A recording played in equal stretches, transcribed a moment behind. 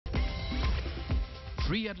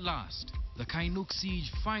Free at last, the Kainuk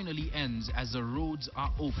siege finally ends as the roads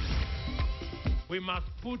are open. We must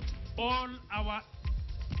put all our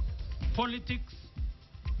politics,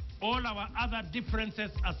 all our other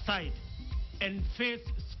differences aside and face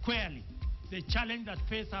squarely the challenge that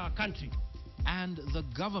faces our country. And the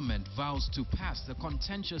government vows to pass the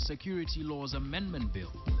contentious security laws amendment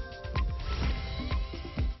bill.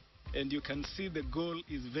 And you can see the goal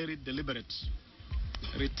is very deliberate.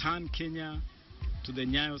 Return Kenya to the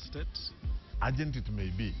Nyayo state. Urgent it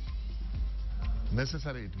may be,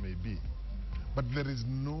 necessary it may be, but there is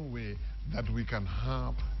no way that we can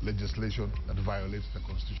have legislation that violates the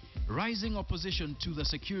Constitution. Rising opposition to the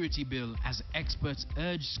security bill as experts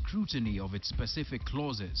urge scrutiny of its specific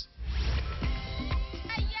clauses.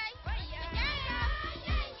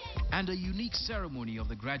 And a unique ceremony of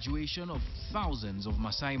the graduation of thousands of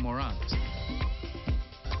Maasai Morans.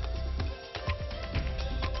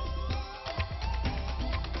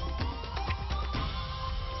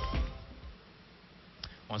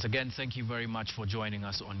 Once again, thank you very much for joining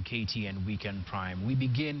us on KTN Weekend Prime. We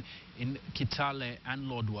begin in Kitale and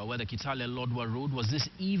Lodwar, where the Kitale-Lodwar Road was this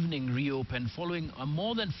evening reopened following a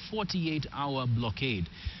more than 48-hour blockade.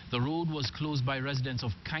 The road was closed by residents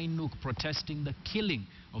of Kainuk protesting the killing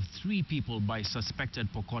of 3 people by suspected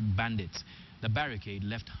Pokot bandits. The barricade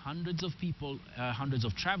left hundreds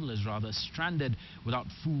of travelers stranded without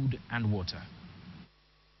food and water.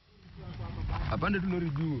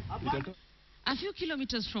 A few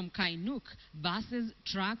kilometers from Kainuk, buses,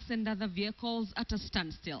 trucks and other vehicles at a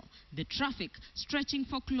standstill. The traffic stretching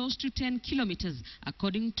for close to 10 kilometers,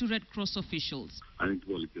 according to Red Cross officials. And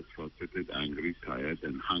people are just frustrated, angry, tired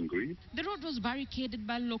and hungry. The road was barricaded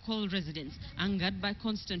by local residents, angered by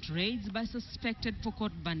constant raids by suspected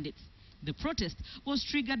Pokot bandits. The protest was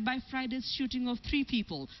triggered by Friday's shooting of 3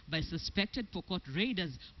 people by suspected Pokot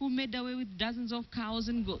raiders who made away with dozens of cows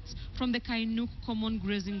and goats from the Kainuk common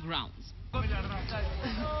grazing grounds. And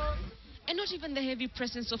not even the heavy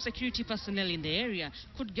presence of security personnel in the area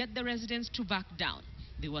could get the residents to back down.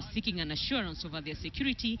 They were seeking an assurance over their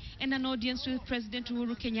security and an audience with President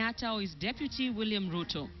Uhuru Kenyatta or his deputy William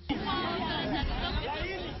Ruto.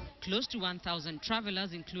 Close to 1,000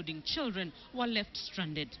 travelers, including children, were left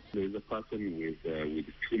stranded. There is a person with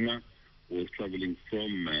tuna who was traveling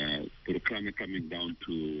from Turkana coming down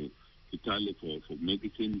to Italy for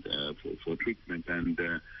medicine, for treatment, and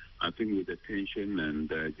I think with the tension and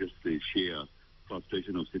just the sheer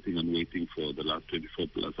frustration of sitting and waiting for the last 24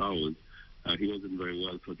 plus hours, he wasn't very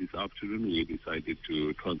well. So this afternoon we decided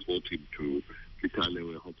to transport him to Italy,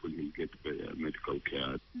 where hopefully he'll get medical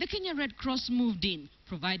care. The Kenya Red Cross moved in,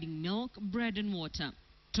 providing milk, bread and water.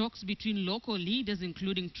 Talks between local leaders,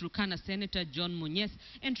 including Turkana Senator John Munyes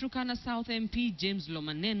and Turkana South MP James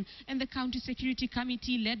Lomanen, and the County Security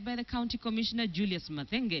Committee led by the County Commissioner Julius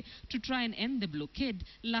Mathenge to try and end the blockade,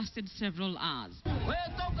 lasted several hours.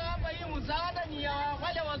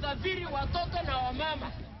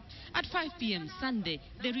 At 5 p.m. Sunday,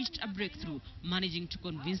 they reached a breakthrough, managing to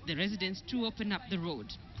convince the residents to open up the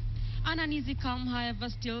road. An uneasy calm, however,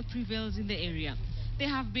 still prevails in the area. There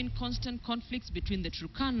have been constant conflicts between the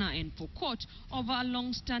Turkana and Pokot over a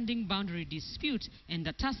long-standing boundary dispute and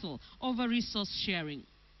a tussle over resource sharing.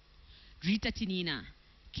 Rita Tinina,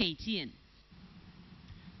 KTN.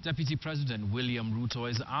 Deputy President William Ruto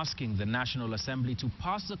is asking the National Assembly to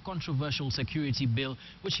pass a controversial security bill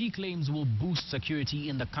which he claims will boost security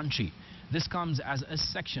in the country. This comes as a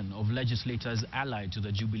section of legislators allied to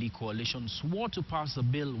the Jubilee coalition swore to pass the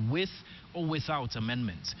bill with or without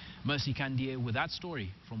amendments. Mercy Kandie with that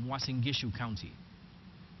story from Uasin-Gishu County.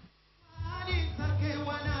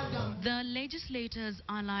 The legislators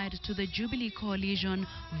allied to the Jubilee coalition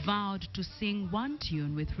vowed to sing one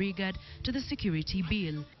tune with regard to the security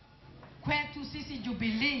bill. Kwetu sisi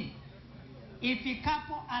Jubilee,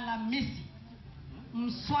 ifikapo Alhamisi,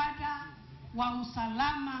 mswada wa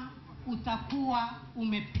usalama utakuwa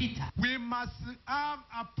umepita. We must have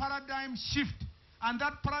a paradigm shift, and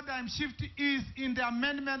that paradigm shift is in the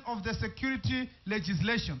amendment of the security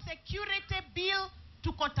legislation. Security bill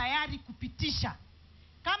tuko tayari kupitisha.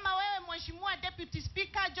 Kama wewe Mheshimiwa Deputy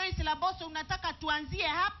Speaker Joyce Laboso unataka tuanzie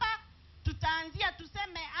hapa, tutaanzia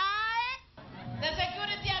tuseme aye. The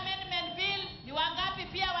security amendment bill ni wangapi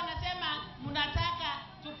pia wanasema mnataka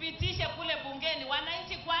tupitishe kule bungeni?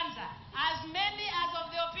 Wananchi kwanza. As many as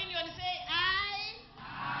of the opinion say aye.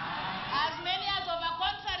 As many as of a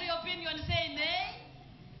contrary opinion say nay.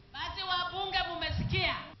 Basi wabunge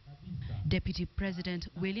mumesikia. Deputy President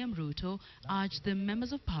William Ruto urged the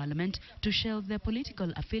members of parliament to shelve their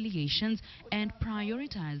political affiliations and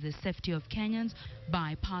prioritize the safety of Kenyans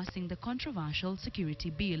by passing the controversial security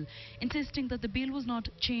bill, insisting that the bill was not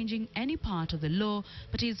changing any part of the law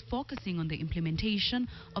but is focusing on the implementation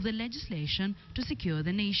of the legislation to secure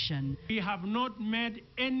the nation. We have not made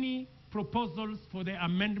any proposals for the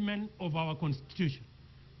amendment of our constitution.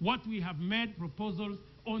 What we have made proposals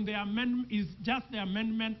on the amendment is just the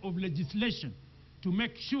amendment of legislation to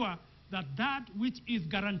make sure that that which is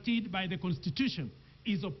guaranteed by the constitution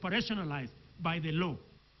is operationalized by the law.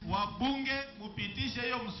 Wabunge mupitishe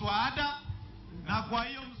hiyo mswada, na kwa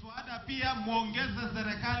hiyo mswada pia muongeze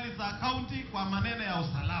serikali za kaunti kwa maneno ya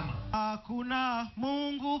usalama. Hakuna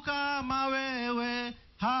Mungu kama wewe,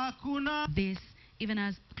 hakuna. This even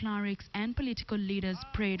as clerics and political leaders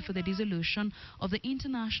prayed for the dissolution of the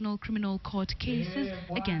International Criminal Court cases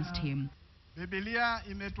against him. Biblia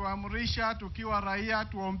imetuamrisha tukiwa raia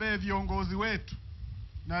tuombee viongozi wetu.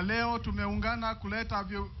 Na leo tumeungana kuleta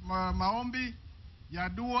maombi ya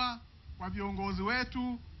dua kwa viongozi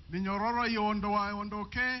wetu, minyororo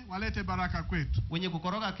iondoke, walete baraka kwetu. Wenye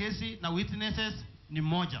kukoroga kesi na witnesses ni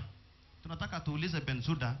mmoja. Tunataka tuulize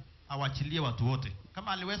Bensouda awachilie watu wote.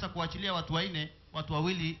 Kama aliweza kuachilia watu waine, watu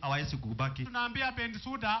wawili hawawezi kubaki. Tunaambia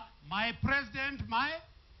Bensouda, my president,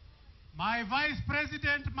 my vice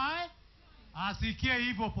president, asikie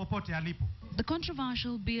hivyo popote alipo. The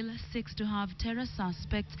controversial bill seeks to have terror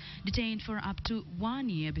suspects detained for up to 1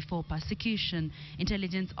 year before persecution,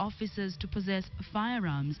 intelligence officers to possess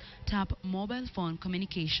firearms, tap mobile phone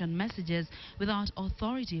communication messages without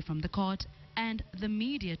authority from the court, and the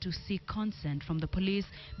media to seek consent from the police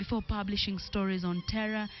before publishing stories on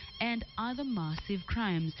terror and other massive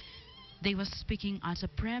crimes. They were speaking at a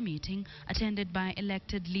prayer meeting attended by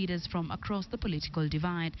elected leaders from across the political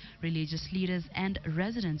divide, religious leaders and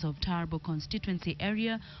residents of Tarbo constituency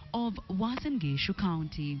area of Uasin Gishu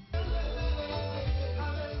County.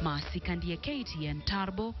 Masi Kandia, KTN,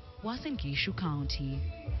 Tarbo, Uasin Gishu County.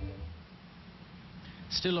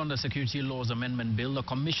 Still on the Security Laws Amendment Bill, the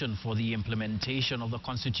Commission for the Implementation of the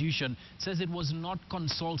Constitution says it was not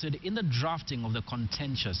consulted in the drafting of the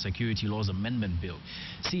contentious Security Laws Amendment Bill.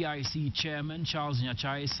 CIC Chairman Charles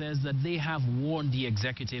Nyachai says that they have warned the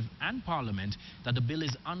Executive and Parliament that the bill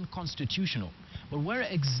is unconstitutional. But where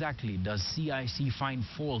exactly does CIC find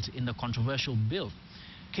fault in the controversial bill?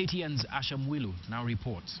 KTN's Asha Mwilu now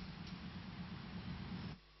reports.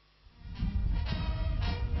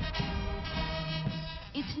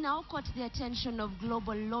 It's now caught the attention of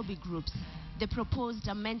global lobby groups. The proposed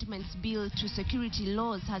amendments bill to security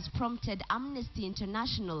laws has prompted Amnesty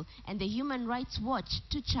International and the Human Rights Watch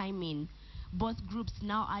to chime in. Both groups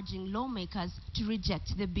now urging lawmakers to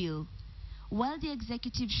reject the bill. While the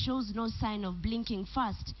executive shows no sign of blinking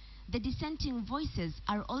fast, the dissenting voices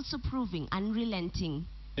are also proving unrelenting.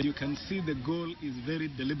 You can see the goal is very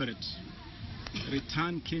deliberate.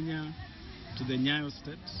 Return Kenya to the Nyayo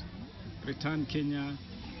state. Return Kenya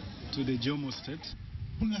to the Jomo state.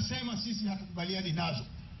 Tunasema sisi hatukubaliani nazo.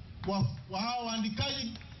 Wao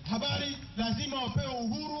waandikaji habari lazima wapewe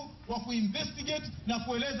uhuru wa kuinvestigate na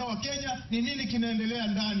kueleza Wakenya ni nini kinaendelea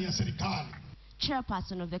ndani ya serikali.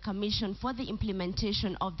 Chairperson of the Commission for the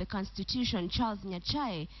Implementation of the Constitution, Charles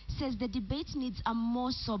Nyachai, says the debate needs a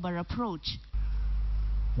more sober approach.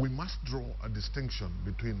 We must draw a distinction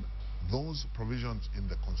between those provisions in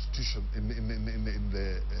the Constitution, in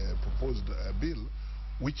the proposed bill,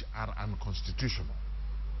 which are unconstitutional.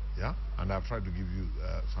 Yeah, and I've tried to give you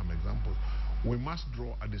some examples. We must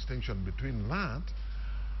draw a distinction between that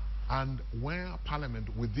and where Parliament,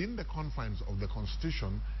 within the confines of the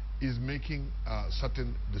Constitution, is making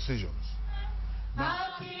certain decisions.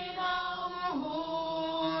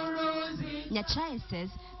 Nyachai says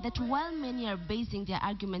that while many are basing their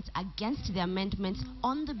arguments against the amendments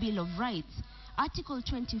on the Bill of Rights, Article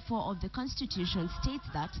 24 of the Constitution states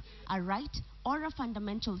that a right or a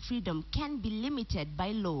fundamental freedom can be limited by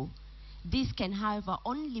law. This can, however,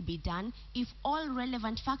 only be done if all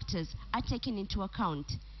relevant factors are taken into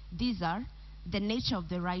account. These are the nature of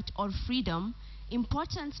the right or freedom,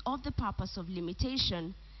 importance of the purpose of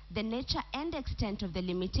limitation, the nature and extent of the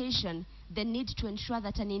limitation, the need to ensure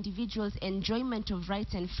that an individual's enjoyment of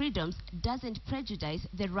rights and freedoms doesn't prejudice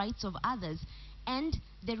the rights of others, and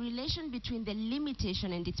the relation between the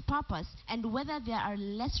limitation and its purpose, and whether there are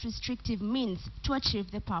less restrictive means to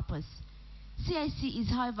achieve the purpose. CIC is,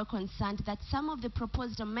 however, concerned that some of the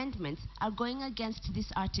proposed amendments are going against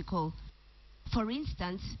this article. For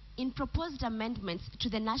instance, in proposed amendments to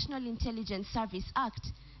the National Intelligence Service Act,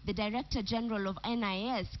 the Director General of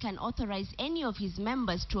NIS can authorize any of his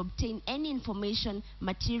members to obtain any information,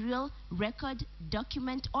 material, record,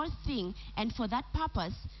 document, or thing, and for that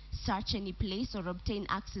purpose, search any place or obtain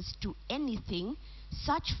access to anything,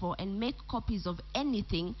 search for and make copies of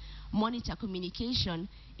anything, monitor communication,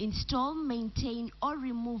 install, maintain, or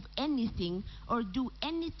remove anything, or do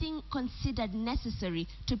anything considered necessary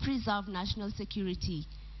to preserve national security.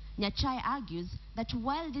 Nyachai argues that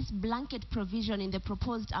while this blanket provision in the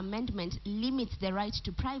proposed amendment limits the right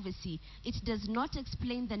to privacy, it does not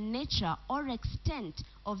explain the nature or extent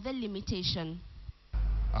of the limitation.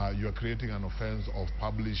 You are creating an offense of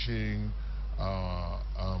publishing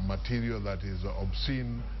material that is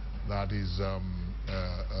obscene, that is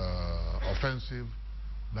offensive,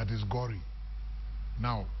 that is gory.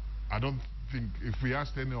 Now, I don't think if we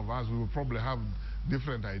asked any of us, we would probably have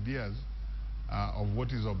different ideas of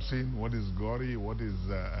what is obscene, what is gory, what is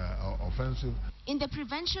offensive. In the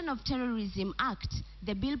Prevention of Terrorism Act,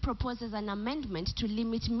 the bill proposes an amendment to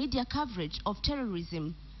limit media coverage of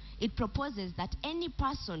terrorism. It proposes that any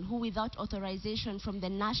person who, without authorization from the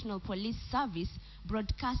National Police Service,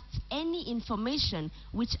 broadcasts any information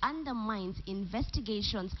which undermines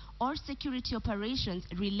investigations or security operations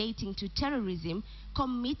relating to terrorism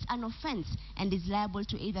commits an offense and is liable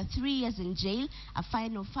to either 3 years in jail, a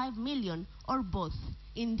fine of 5 million, or both.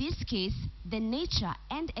 In this case, the nature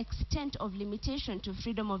and extent of limitation to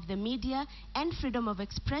freedom of the media and freedom of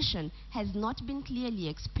expression has not been clearly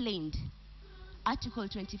explained. Article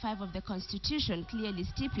 25 of the Constitution clearly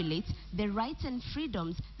stipulates the rights and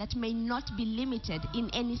freedoms that may not be limited in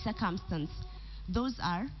any circumstance. Those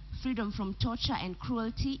are freedom from torture and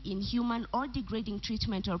cruelty, inhuman or degrading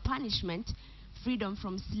treatment or punishment, freedom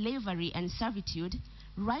from slavery and servitude,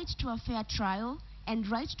 right to a fair trial, and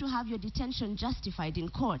right to have your detention justified in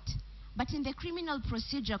court. But in the Criminal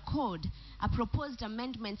Procedure Code, a proposed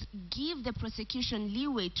amendment give the prosecution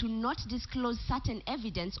leeway to not disclose certain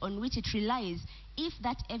evidence on which it relies if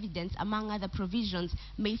that evidence, among other provisions,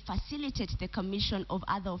 may facilitate the commission of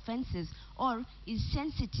other offenses or is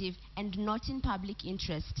sensitive and not in public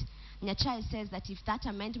interest. Nyachai says that if that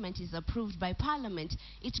amendment is approved by Parliament,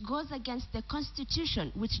 it goes against the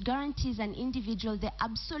Constitution, which guarantees an individual the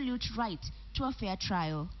absolute right to a fair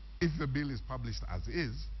trial. If the bill is published as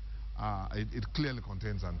is, it clearly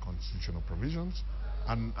contains unconstitutional provisions,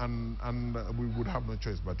 and we would have no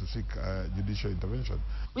choice but to seek judicial intervention.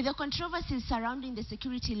 With the controversies surrounding the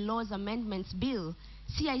Security Laws Amendments Bill,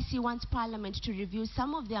 CIC wants Parliament to review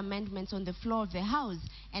some of the amendments on the floor of the House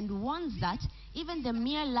and warns that even the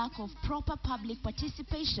mere lack of proper public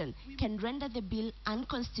participation can render the bill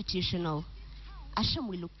unconstitutional.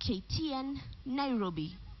 Ashamwilu, KTN,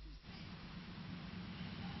 Nairobi.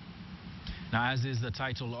 Now, as is the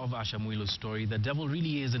title of Ashamwilu's story, the devil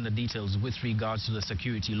really is in the details with regards to the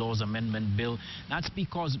Security Laws Amendment Bill. That's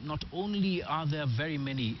because not only are there very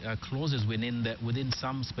many clauses within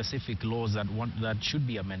some specific laws that should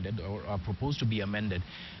be amended or are proposed to be amended,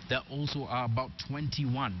 there also are about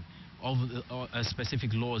 21 of specific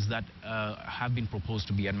laws that have been proposed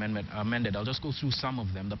to be amended. I'll just go through some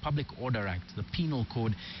of them. The Public Order Act, the Penal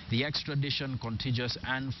Code, the Extradition, Contiguous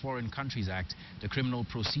and Foreign Countries Act, the Criminal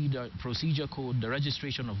Procedure Code, the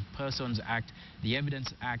Registration of Persons Act, the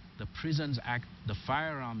Evidence Act, the Prisons Act, the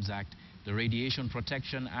Firearms Act, the Radiation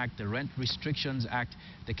Protection Act, the Rent Restrictions Act,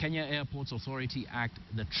 the Kenya Airports Authority Act,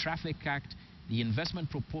 the Traffic Act, the Investment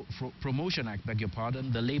Promotion Act, beg your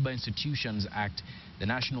pardon, the Labor Institutions Act, the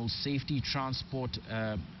National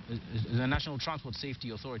Transport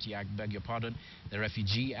Safety Authority Act, beg your pardon, the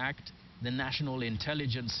Refugee Act, the National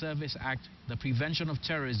Intelligence Service Act, the Prevention of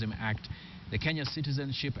Terrorism Act, the Kenya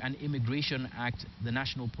Citizenship and Immigration Act, the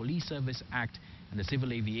National Police Service Act, and the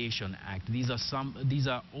Civil Aviation Act. These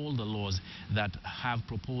are all the laws that have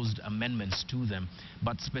proposed amendments to them.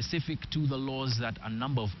 But specific to the laws that a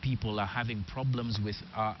number of people are having problems with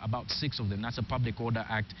are about 6 of them. That's the Public Order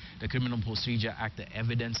Act, the Criminal Procedure Act, the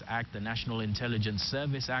Evidence Act, the National Intelligence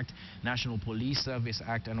Service Act, National Police Service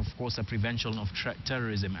Act, and of course the Prevention of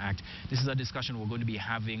Terrorism Act. This is a discussion we're going to be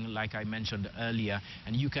having, like I mentioned earlier,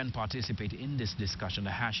 and you can participate in this discussion. The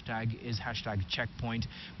hashtag is #Checkpoint.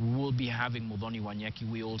 We will be having Mudhoni Wanyeki.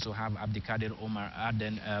 We also have Abdikadir Omar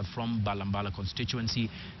Aden from Balambala constituency,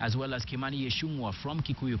 as well as Kimani Yeshungwa from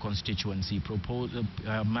Kikuyu constituency,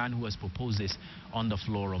 a man who has proposed this on the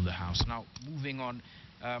floor of the House. Now, moving on,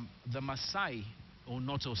 the Maasai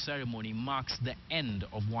Onoto ceremony marks the end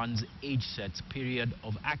of one's age-set period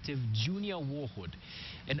of active junior warhood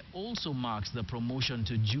and also marks the promotion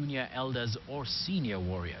to junior elders or senior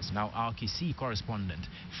warriors. Now, our Kisii correspondent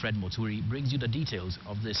Fred Moturi brings you the details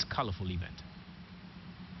of this colorful event.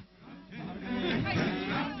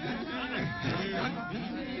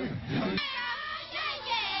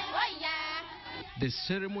 The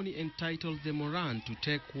ceremony entitles the Moran to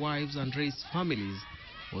take wives and raise families,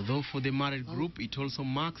 although for the married group it also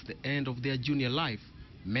marks the end of their junior life,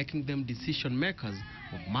 making them decision makers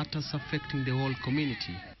of matters affecting the whole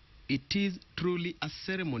community. It is truly a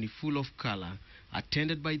ceremony full of color,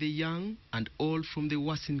 attended by the young and old from the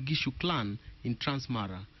Wasin Gishu clan in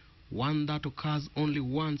Transmara, one that occurs only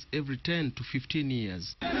once every 10 to 15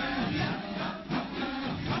 years.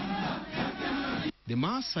 The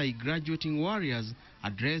Maasai graduating warriors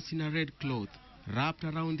are dressed in a red cloth, wrapped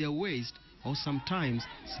around their waist or sometimes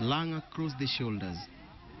slung across the shoulders.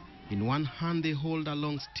 In one hand they hold a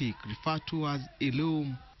long stick referred to as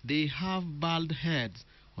ilum. They have bald heads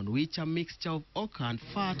on which a mixture of ochre and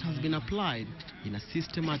fat has been applied in a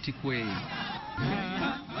systematic way.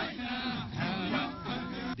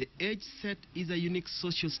 The age set is a unique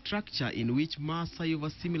social structure in which Maasai of a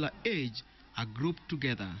similar age are grouped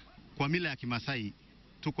together. Kwa mila ya Kimasai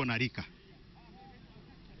tuko na rika.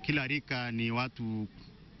 Kila rika ni watu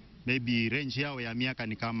maybe range yao ya miaka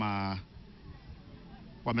ni kama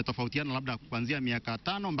wametofautiana labda kuanzia miaka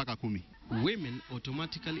 5 mpaka 10. Women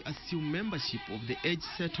automatically assume membership of the age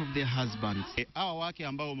set of their husbands. Hawa wake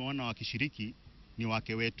ambao umeona wakishiriki ni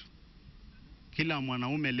wake wetu. Kila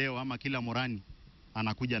mwanaume leo ama kila morani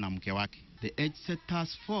anakuja na mke wake. The age set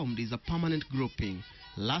thus formed is a permanent grouping,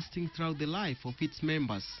 lasting throughout the life of its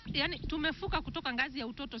members. Yani tumefuka kutoka ngazi ya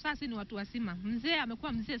utoto, sasa ni watu wazima. Mzee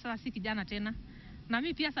amekuwa mzee, sasa si kijana tena. Na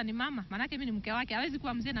mimi pia sasa ni mama, manake mimi ni mke wake, hawezi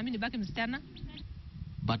kuwa mzee na mimi nibaki msichana.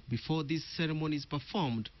 But before this ceremony is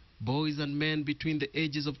performed, boys and men between the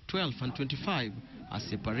ages of 12 and 25 are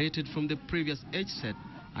separated from the previous age set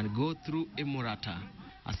and go through a morata,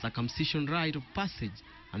 a circumcision rite of passage,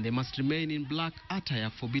 and they must remain in black attire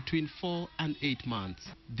for between 4 and 8 months.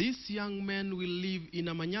 These young men will live in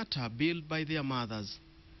a manyata built by their mothers.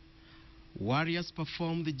 Warriors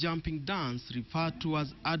perform the jumping dance referred to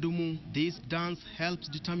as adumu. This dance helps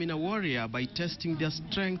determine a warrior by testing their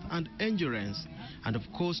strength and endurance, and of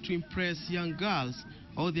course to impress young girls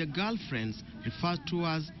or their girlfriends referred to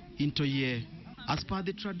as intoye. As per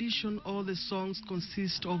the tradition, all the songs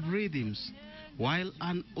consist of rhythms, while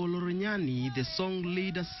an oloronyani, the song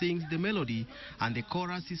leader, sings the melody and the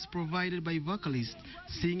chorus is provided by vocalists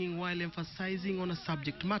singing while emphasizing on a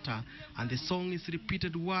subject matter, and the song is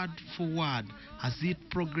repeated word for word as it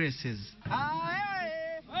progresses.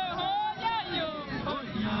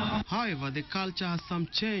 However, the culture has some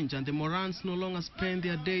change and the Morans no longer spend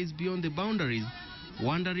their days beyond the boundaries,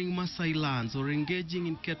 wandering Maasai lands or engaging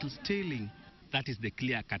in cattle stealing. That is the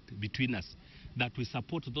clear cut between us, that we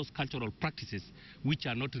support those cultural practices which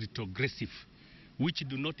are not retrogressive, which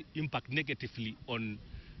do not impact negatively on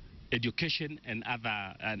education and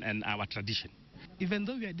our tradition. Even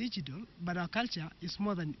though we are digital, but our culture is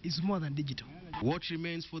more than digital. What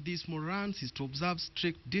remains for these Morans is to observe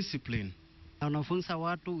strict discipline. Wanafunza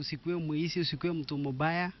watu usikue muisi, usikue mtu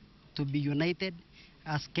mubaya, to be united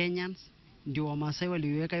as Kenyans. Ndio Wamasai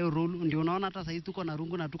waliweka hiyo rule. Ndio unaona hata sasa tuko na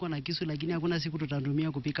rungu na tuko na kisu, lakini hakuna siku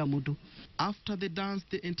tutatumia kupika mtu. After the dance,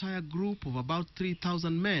 the entire group of about 3,000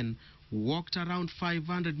 men walked around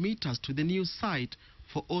 500 meters to the new site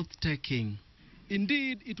for oath taking.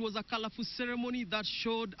 Indeed, it was a colorful ceremony that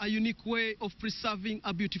showed a unique way of preserving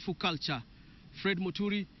a beautiful culture. Fred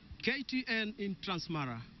Muturi, KTN in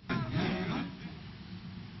Transmara.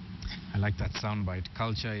 I like that soundbite.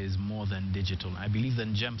 Culture is more than digital. I believe the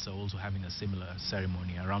Njems are also having a similar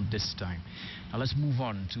ceremony around this time. Now let's move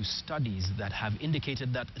on to studies that have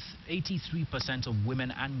indicated that 83% of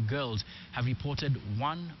women and girls have reported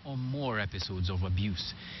one or more episodes of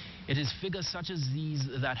abuse. It is figures such as these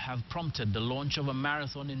that have prompted the launch of a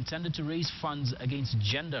marathon intended to raise funds against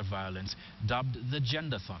gender violence, dubbed the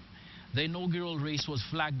Genderthon. The inaugural race was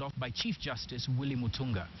flagged off by Chief Justice Willie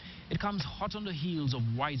Mutunga. It comes hot on the heels of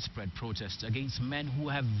widespread protests against men who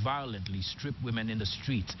have violently stripped women in the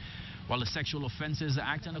streets. While the Sexual Offences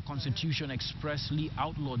Act and the Constitution expressly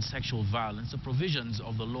outlawed sexual violence, the provisions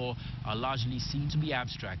of the law are largely seen to be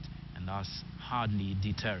abstract and thus hardly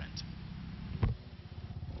deterrent.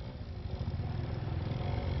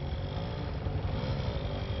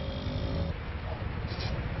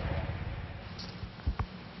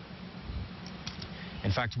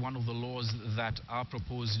 In fact, one of the laws that are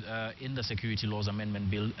proposed in the Security Laws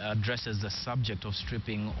Amendment Bill addresses the subject of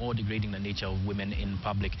stripping or degrading the nature of women in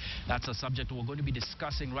public. That's a subject we're going to be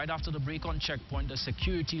discussing right after the break on Checkpoint, the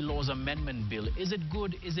Security Laws Amendment Bill. Is it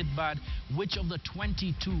good? Is it bad? Which of the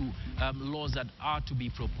 22 laws that are to be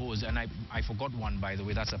proposed, and I forgot one, by the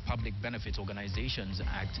way, that's a Public Benefit Organizations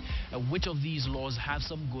Act. Which of these laws have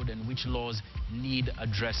some good and which laws need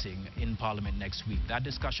addressing in Parliament next week? That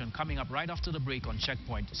discussion coming up right after the break on Checkpoint.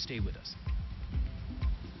 Stay with us.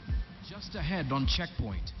 Just ahead on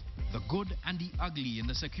Checkpoint, the good and the ugly in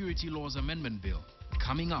the Security Laws Amendment Bill,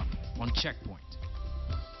 coming up on Checkpoint.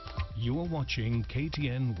 You are watching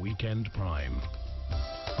KTN Weekend Prime.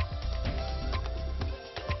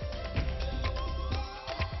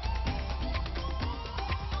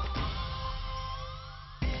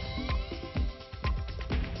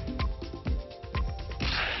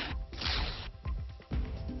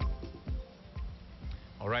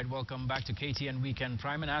 All right, welcome back to KTN Weekend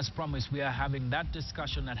Prime, and as promised, we are having that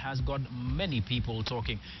discussion that has got many people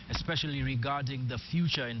talking, especially regarding the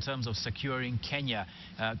future in terms of securing Kenya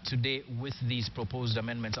today with these proposed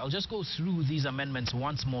amendments. I'll just go through these amendments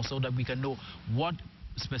once more so that we can know what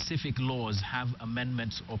specific laws have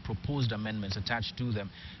amendments or proposed amendments attached to them.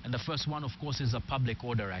 And the first one, of course, is the Public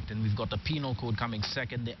Order Act, and we've got the Penal Code coming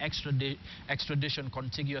second, the Extradition,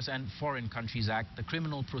 Contiguous and Foreign Countries Act, the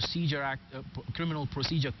Criminal Procedure Act, Criminal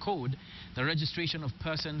Procedure Code, the Registration of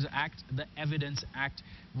Persons Act, the Evidence Act.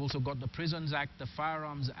 We've also got the Prisons Act, the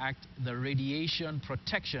Firearms Act, the Radiation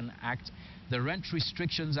Protection Act, the Rent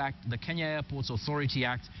Restrictions Act, the Kenya Airports Authority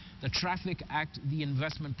Act, the Traffic Act, the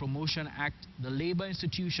Investment Promotion Act, the Labor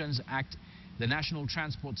Institutions Act, the National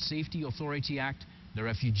Transport Safety Authority Act, the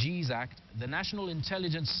Refugees Act, the National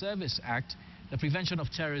Intelligence Service Act, the Prevention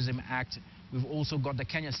of Terrorism Act. We've also got the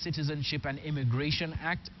Kenya Citizenship and Immigration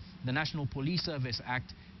Act, the National Police Service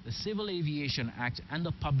Act, the Civil Aviation Act, and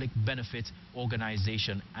the Public Benefit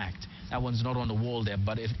Organization Act. That one's not on the wall there,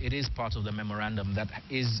 but it is part of the memorandum that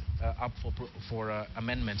is up for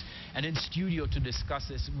amendment. And in studio to discuss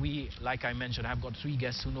this, we, like I mentioned, have got three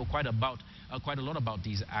guests who know quite a lot about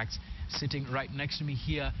these acts. Sitting right next to me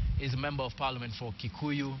here is a Member of Parliament for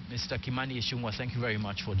Kikuyu, Mr. Kimani Ichung'wah. Thank you very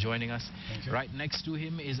much for joining us. Thank you. Right next to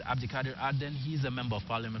him is Abdikadir Aden. He's a Member of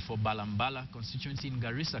Parliament for Balambala constituency in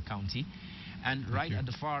Garissa County. And right at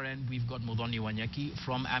the far end, we've got Muthoni Wanyeki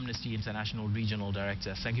from Amnesty International Regional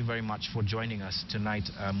Director. Thank you very much for joining us tonight,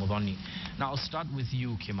 Muthoni. Now, I'll start with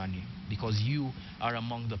you, Kimani, because you are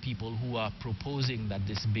among the people who are proposing that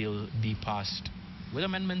this bill be passed with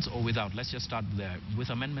amendments or without. Let's just start there.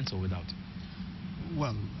 With amendments or without?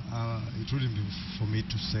 Well, it wouldn't be for me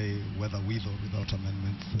to say whether with or without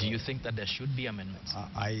amendments. Do you think that there should be amendments?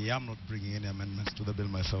 I am not bringing any amendments to the bill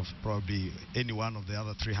myself. Probably any one of the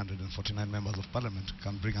other 349 members of parliament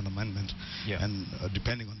can bring an amendment. Yeah. And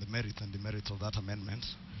depending on the merits and demerits of that amendment,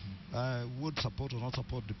 would support or not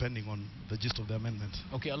support depending on the gist of the amendment.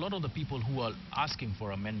 Okay, a lot of the people who are asking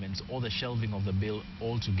for amendments or the shelving of the bill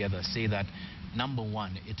altogether say that, number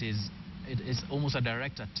one, it is almost a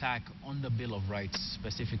direct attack on the Bill of Rights,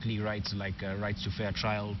 specifically rights like rights to fair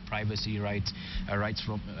trial, privacy rights, rights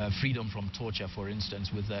from freedom from torture, for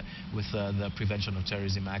instance, with the Prevention of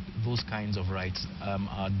Terrorism Act. Those kinds of rights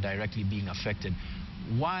are directly being affected.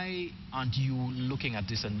 Why aren't you looking at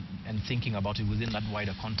this and thinking about it within that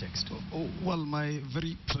wider context? Well, my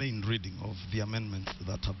very plain reading of the amendments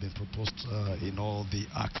that have been proposed in all the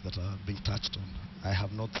acts that are being touched on, I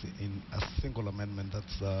have not seen a single amendment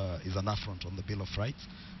that is an affront on the Bill of Rights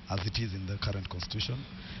as it is in the current constitution,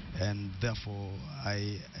 and therefore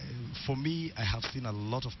for me I have seen a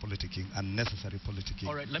lot of politicking, unnecessary politicking.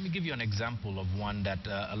 All right, let me give you an example of one that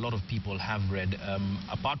a lot of people have read,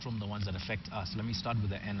 apart from the ones that affect us. Let me start with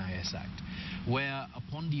the NIS Act, where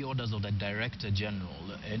upon the orders of the Director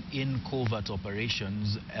General in covert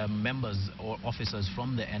operations, members or officers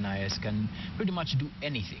from the NIS can pretty much do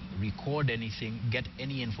anything, record anything, get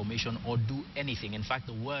any information or do anything. In fact,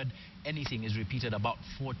 the word anything is repeated about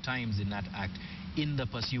 4 times in that act in the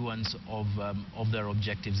pursuance of their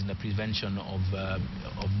objectives in the prevention of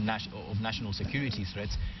national security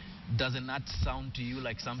threats. Doesn't that sound to you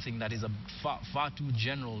like something that is far too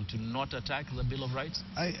general to not attack the Bill of Rights?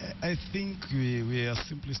 I think we are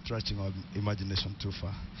simply stretching our imagination too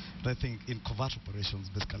far. But I think in covert operations,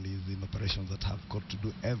 basically, is in operations that have got to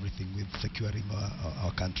do everything with securing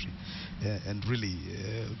our country. And really,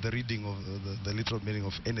 the reading of the literal meaning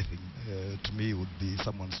of anything, to me, would be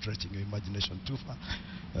someone stretching your imagination too far.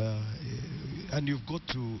 And you've got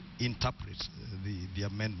to interpret the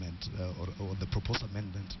amendment or the proposed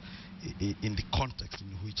amendment in the context in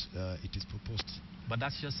which it is proposed. But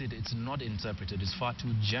that's just it. It's not interpreted. It's far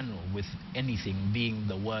too general, with anything being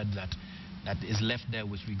the word that is left there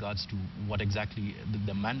with regards to what exactly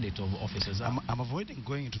the mandate of officers are. I'm avoiding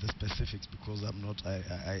going into the specifics because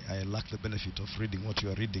I lack the benefit of reading what you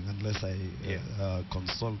are reading unless I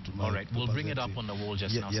consult my... All right, we'll bring it up on the wall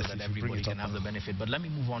just now so that everybody can have the benefit. But let me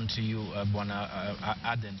move on to you, Bwana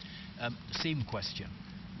Aden. Same question.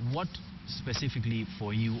 What specifically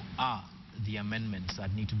for you are the amendments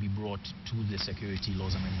that need to be brought to the Security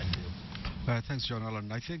Laws Amendment Bill? Thanks, John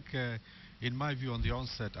Allen. I think in my view, on the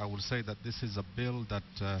onset, I will say that this is a bill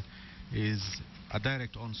that is a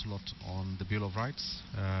direct onslaught on the Bill of Rights,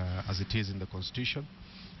 as it is in the Constitution.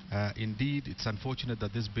 Indeed, it's unfortunate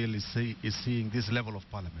that this bill is seeing this level of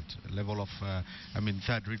Parliament, level of,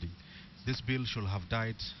 third reading. This bill should have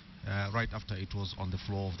died right after it was on the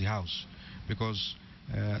floor of the House, because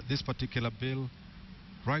this particular bill,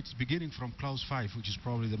 right, beginning from clause 5, which is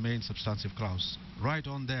probably the main substantive clause, right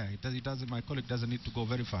on there, my colleague doesn't need to go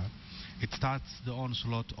very far. It starts the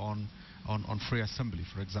onslaught on free assembly,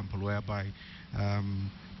 for example, whereby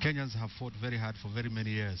Kenyans have fought very hard for very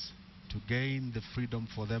many years to gain the freedom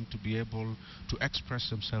for them to be able to express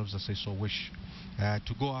themselves as they so wish,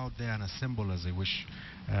 to go out there and assemble as they wish.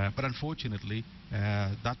 But unfortunately,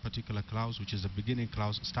 that particular clause, which is the beginning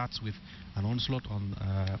clause, starts with an onslaught on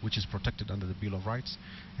which is protected under the Bill of Rights,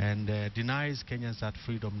 and denies Kenyans that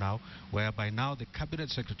freedom now, whereby now the Cabinet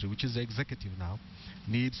Secretary, which is the executive now,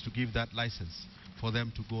 needs to give that license for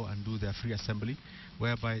them to go and do their free assembly,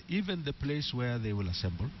 whereby even the place where they will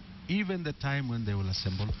assemble, even the time when they will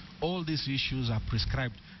assemble, all these issues are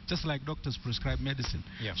prescribed, just like doctors prescribe medicine.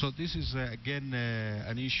 Yeah. So this is, again,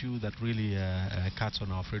 an issue that really cuts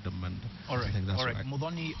on our freedom. And I think that's right.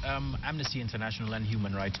 Muthoni, Amnesty International and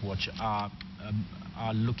Human Rights Watch are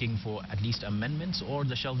looking for at least amendments or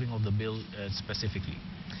the shelving of the bill specifically.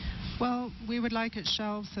 Well, we would like it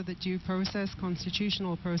shelved so that due process,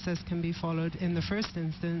 constitutional process, can be followed in the first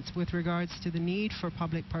instance with regards to the need for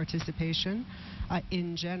public participation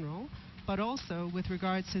in general, but also with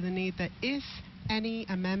regards to the need that if any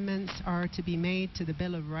amendments are to be made to the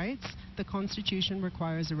Bill of Rights, the Constitution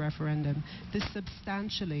requires a referendum. This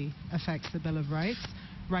substantially affects the Bill of Rights.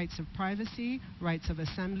 Rights of privacy, rights of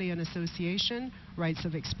assembly and association, rights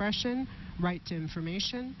of expression, right to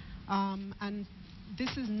information, and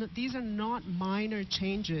these are not minor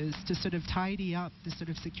changes to sort of tidy up the sort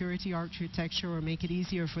of security architecture or make it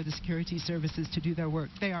easier for the security services to do their work.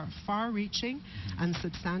 They are far-reaching and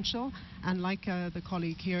substantial, and like the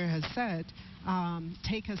colleague here has said,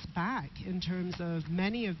 take us back in terms of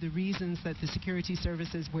many of the reasons that the security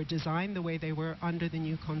services were designed the way they were under the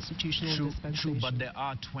new constitutional dispensation. True, but there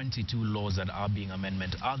are 22 laws that are being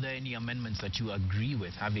amended. Are there any amendments that you agree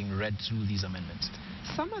with, having read through these amendments?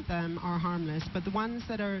 Some of them are harmless, but the ones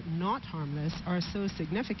that are not harmless are so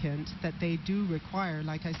significant that they do require,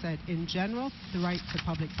 like I said, in general, the right to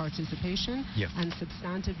public participation, and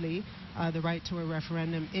substantively the right to a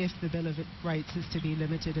referendum if the Bill of Rights is to be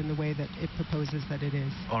limited in the way that it proposes that it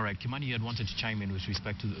is. All right, Kimani, you had wanted to chime in with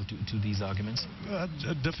respect to these arguments?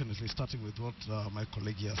 Definitely, starting with what my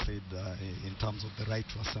colleague here said in terms of the right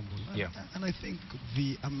to assemble. And I think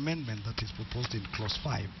the amendment that is proposed in clause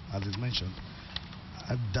 5, as is mentioned,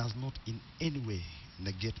 does not in any way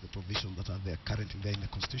negate the provisions that are there currently there in the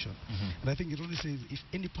Constitution. And I think it only says if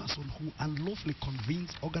any person who unlawfully convenes,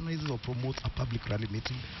 organizes or promotes a public rally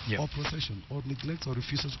meeting or procession or neglects or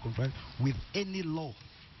refuses to comply with any law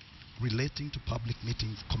relating to public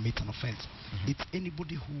meetings commits an offense. It's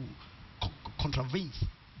anybody who contravenes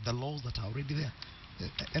the laws that are already there.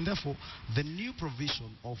 And therefore, the new provision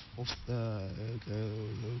of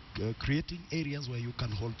creating areas where you can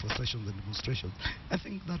hold processions and demonstrations, I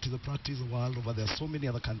think that is a practice the world over. There are so many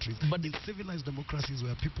other countries, but in civilized democracies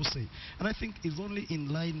where people say, and I think it's only in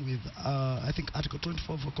line with, I think, Article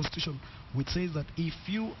 24 of the Constitution, which says that if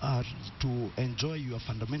you are to enjoy your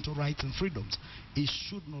fundamental rights and freedoms, it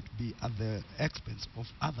should not be at the expense of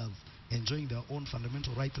others enjoying their own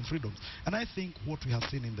fundamental rights and freedoms. And I think what we have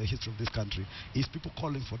seen in the history of this country is people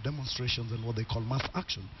calling for demonstrations and what they call mass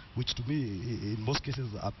action, which to me in most cases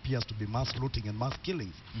appears to be mass looting and mass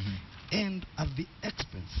killings, and at the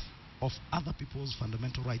expense of other people's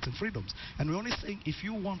fundamental rights and freedoms. And we're only saying if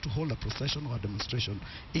you want to hold a procession or a demonstration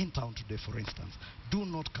in town today, for instance, do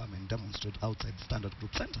not come and demonstrate outside the Standard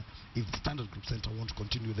Group Center. If the Standard Group Center want to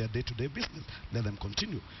continue their day-to-day business, let them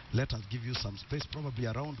continue. Let us give you some space probably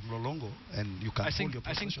around Mlolongo, and you can hold your procession.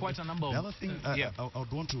 I think quite a number of... The other thing I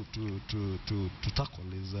would want to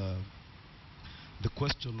tackle is the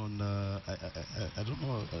question on, I don't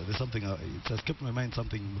know, there's something, it has kept my mind,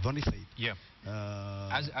 something Muthoni said. Yeah.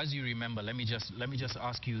 As you remember, let me just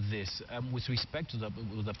ask you this. With respect to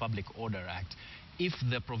the Public Order Act, if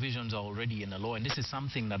the provisions are already in the law, and this is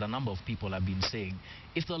something that a number of people have been saying,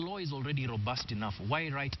 if the law is already robust enough, why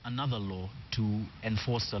write another law to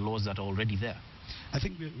enforce the laws that are already there? I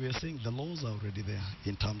think we are saying the laws are already there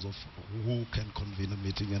in terms of who can convene a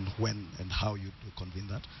meeting and when and how you convene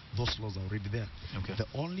that. Those laws are already there. The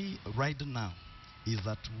only right now is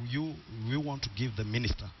that we want to give the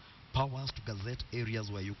minister powers to gazette areas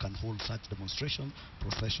where you can hold such demonstrations,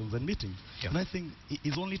 processions, and meetings. Yeah. And I think it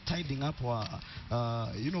is only tidying up our,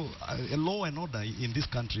 a law and order in this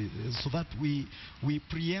country so that we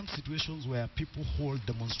preempt situations where people hold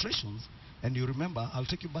demonstrations. And you remember, I'll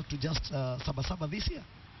take you back to just Sabasaba this year,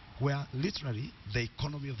 where literally the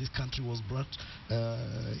economy of this country was brought,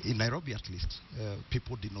 in Nairobi at least,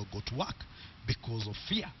 people did not go to work because of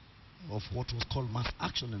fear of what was called mass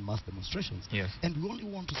action and mass demonstrations. Yes. And we only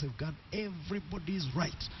want to safeguard everybody's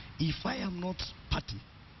right. If I am not party,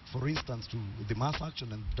 for instance, to the mass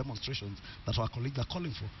action and demonstrations that our colleagues are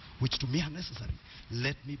calling for, which to me are necessary,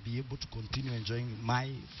 let me be able to continue enjoying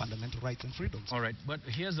my fundamental rights and freedoms. All right, but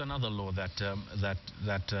here's another law that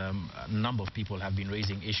a number of people have been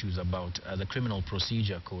raising issues about, the Criminal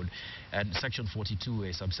Procedure Code. And Section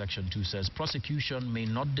 42A, subsection 2 says, prosecution may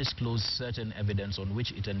not disclose certain evidence on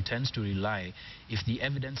which it intends to rely if the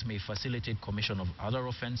evidence may facilitate commission of other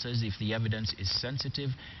offenses, if the evidence is sensitive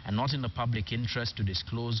and not in the public interest to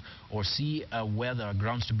disclose, or see where there are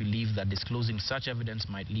grounds to believe that disclosing such evidence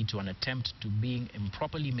might lead to an attempt to being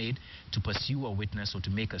improperly made to pursue a witness or to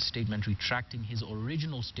make a statement retracting his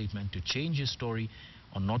original statement, to change his story,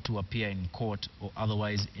 or not to appear in court or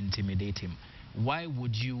otherwise intimidate him. Why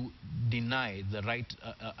would you deny the right,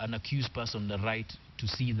 an accused person the right to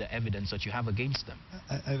see the evidence that you have against them?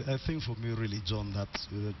 I think for me, really, John, that's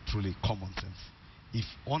truly common sense. If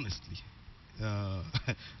honestly,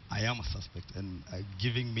 I am a suspect, and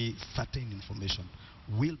giving me certain information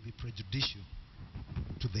will be prejudicial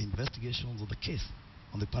to the investigations of the case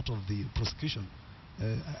on the part of the prosecution,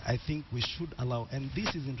 I think we should allow, and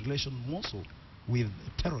this is in relation more so with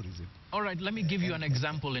terrorism. All right, let me give you an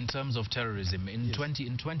example in terms of terrorism. In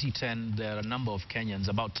 2010, there are a number of Kenyans,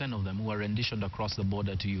 about 10 of them, who were renditioned across the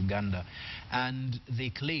border to Uganda, and they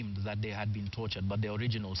claimed that they had been tortured, but their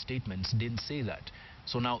original statements didn't say that.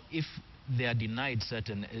 So now, if they are denied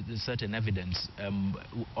certain evidence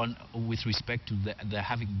with respect to their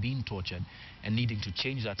having been tortured and needing to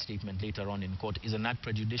change that statement later on in court, isn't that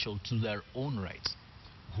prejudicial to their own rights?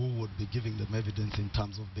 Who would be giving them evidence in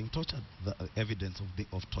terms of being tortured? The evidence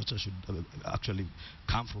of torture should actually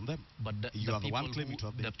come from them. But you are the one claiming to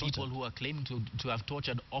have been tortured. The people who are claiming to have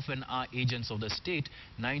tortured often are agents of the state.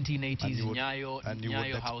 1980s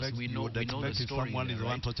Nyayo House, we know the story. If someone is the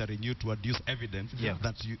one torturing you to adduce evidence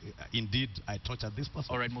that you, indeed I tortured this person.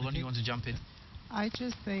 All right, Mulani, you want to jump in? I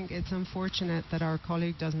just think it's unfortunate that our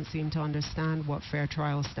colleague doesn't seem to understand what fair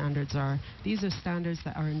trial standards are. These are standards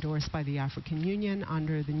that are endorsed by the African Union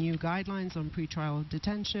under the new guidelines on pretrial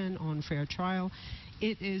detention, on fair trial.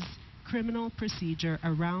 It is criminal procedure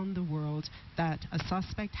around the world that a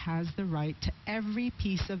suspect has the right to every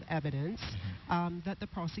piece of evidence that the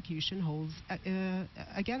prosecution holds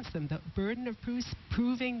against them. The burden of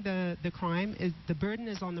proving the crime, the burden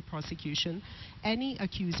is on the prosecution. Any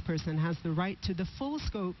accused person has the right to the full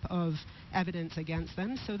scope of evidence against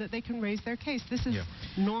them so that they can raise their case. This is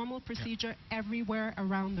normal procedure everywhere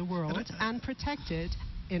around the world and protected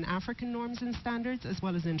in African norms and standards as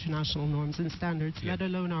well as international norms and standards, let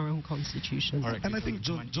alone our own constitution. Right, and I think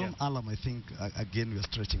John Alam, I think again we are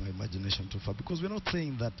stretching our imagination too far, because we're not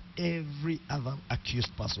saying that every other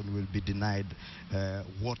accused person will be denied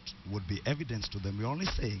what would be evidence to them. We're only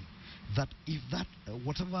saying that if that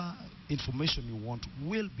whatever information you want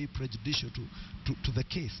will be prejudicial to the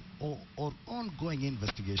case or ongoing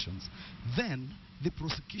investigations, then the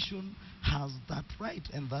prosecution has that right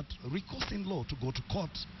and that recourse in law to go to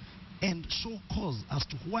court and show cause as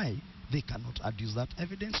to why they cannot adduce that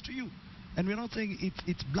evidence to you. And we're not saying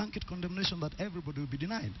it's blanket condemnation that everybody will be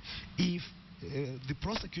denied. If the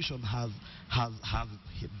prosecution has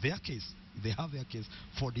their case, they have their case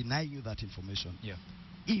for denying you that information.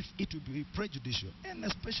 If it would be prejudicial, and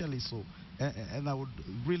especially so, and I would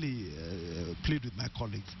really plead with my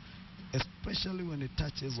colleagues, especially when it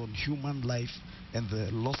touches on human life and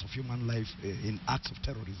the loss of human life in acts of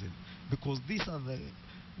terrorism, because these are the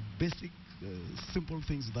basic simple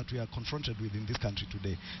things that we are confronted with in this country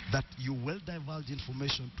today, that you will divulge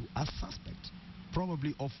information to a suspect,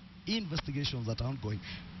 probably of investigations that are ongoing,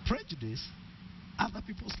 prejudice other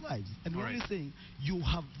people's lives. And we're only saying you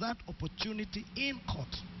have that opportunity in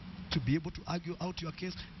court to be able to argue out your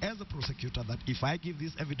case as a prosecutor, that if I give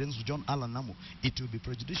this evidence to John Allan Namu, it will be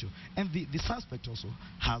prejudicial. And the suspect also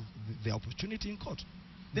has the opportunity in court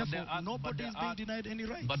Therefore, nobody is being denied any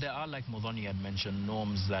rights. But there are, like Modoni had mentioned,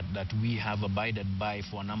 norms that we have abided by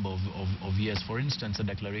for a number of years. For instance, the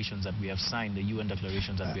declarations that we have signed, the UN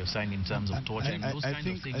declarations that we have signed in terms of torture, and those kind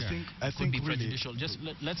of things could be prejudicial. Just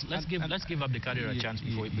let's give Abdikadir a chance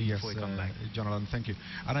before we come back. Jonathan, thank you.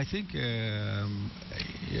 And I think,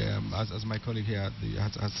 as my colleague here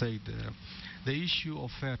has said, the issue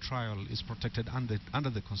of fair trial is protected under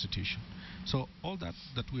the Constitution. So all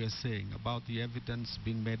that we are saying about the evidence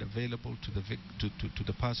being made available to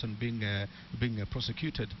the person being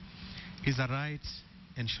prosecuted is a right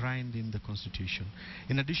enshrined in the Constitution,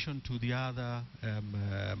 in addition to the other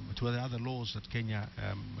laws that Kenya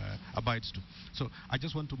abides to. So I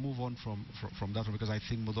just want to move on from that one, because I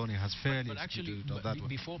think Modoni has fairly but actually, on that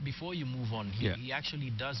one. Before you move on, he actually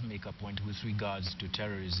does make a point with regards to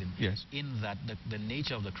terrorism. Yes. In that the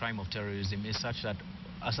nature of the crime of terrorism is such that,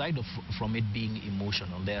 aside from it being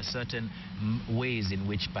emotional, there are certain ways in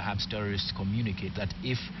which perhaps terrorists communicate that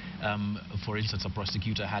if, for instance, a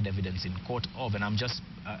prosecutor had evidence in court of, and I'm just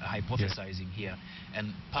hypothesizing here,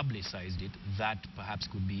 and publicized it, that perhaps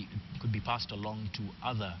could be passed along to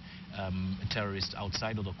other terrorists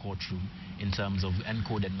outside of the courtroom in terms of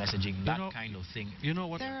encoded messaging, that kind of thing. You know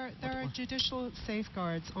what? There are judicial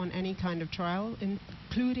safeguards on any kind of trial,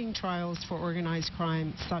 including trials for organized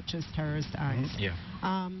crime such as terrorist acts. Yeah.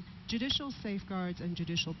 Judicial safeguards and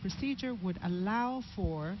judicial procedure would allow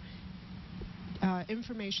for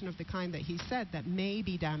information of the kind that he said that may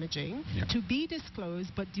be damaging to be disclosed,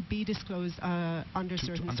 but to be disclosed under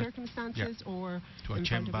certain circumstances or in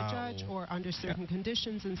front of a judge or under certain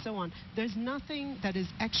conditions and so on. There's nothing that is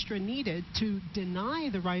extra needed to deny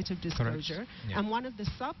the right of disclosure. And one of the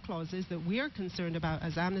sub-clauses that we're concerned about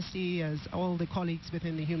as Amnesty, as all the colleagues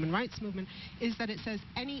within the human rights movement, is that it says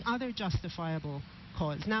any other justifiable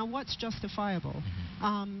cause. Now, what's justifiable?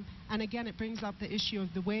 And again, it brings up the issue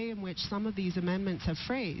of the way in which some of these amendments have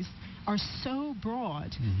phrased are so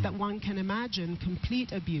broad that one can imagine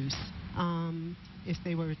complete abuse if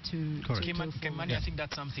they were to Kimani, I think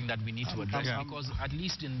that's something that we need to address, because at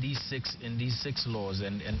least in these six laws,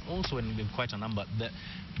 and also in quite a number,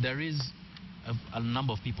 there is a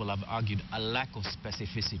number of people have argued a lack of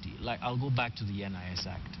specificity. Like, I'll go back to the NIS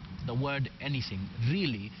Act. The word anything,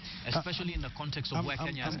 really, especially in the context of where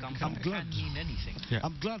Kenya has come from, can mean anything.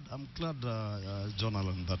 I'm glad, John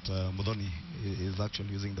Allen, that Modoni is actually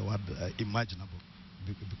using the word imaginable,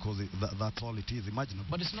 because that's all it is, imaginable.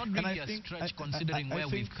 But it's not really a stretch considering where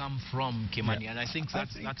we've come from, Kimani, and I think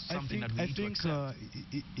that's something that we need to accept.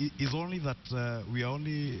 It's only that we are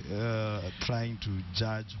only trying to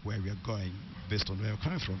judge where we are going based on where we're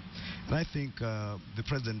coming from. And I think the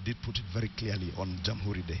President did put it very clearly on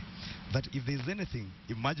Jamhuri Day, that if there's anything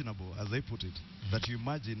imaginable, as they put it, that you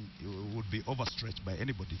imagine would be overstretched by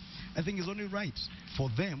anybody, I think it's only right for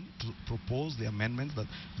them to propose the amendments that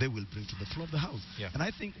they will bring to the floor of the House. And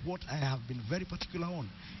I think what I have been very particular on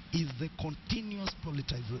is the continuous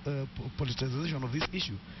politicization of this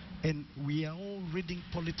issue. And we are all reading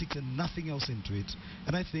politics and nothing else into it.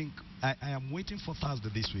 And I think I am waiting for Thursday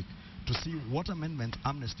this week to see what amendment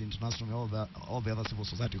Amnesty International and all the other civil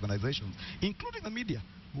society organizations, including the media,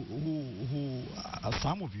 who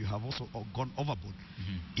some of you have also gone overboard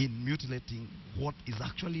in mutilating what is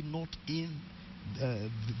actually not in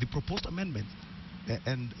the proposed amendment.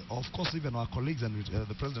 And of course, even our colleagues and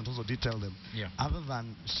the President also did tell them, other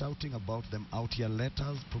than shouting about them out here, let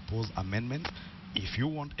us propose amendments. If you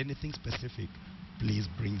want anything specific, please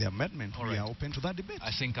bring the amendment. We are open to that debate.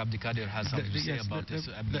 I think Abdikadir has something to say about this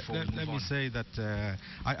before we move on. Let me say that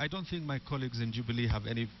I don't think my colleagues in Jubilee have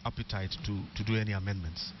any appetite to do any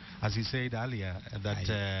amendments. As he said earlier,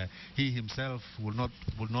 that he himself will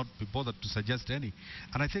not be bothered to suggest any.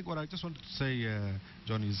 And I think what I just wanted to say,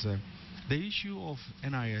 John, is the issue of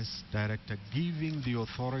NIS director giving the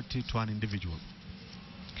authority to an individual,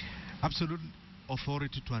 absolute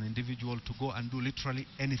authority to an individual to go and do literally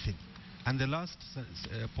anything. And the last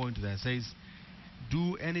point there says,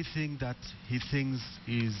 do anything that he thinks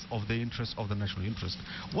is of the interest of the national interest.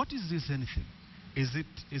 What is this anything? Is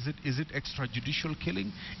it extrajudicial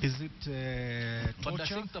killing? Is it torture? But I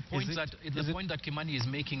think the point that Kimani is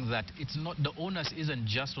making, that it's not, the onus isn't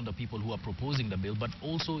just on the people who are proposing the bill, but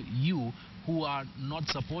also you who are not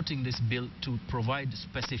supporting this bill to provide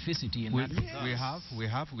specificity in that regard.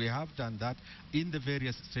 We have done that in the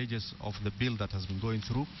various stages of the bill that has been going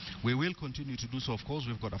through. We will continue to do so. Of course,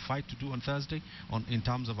 we've got a fight to do on Thursday in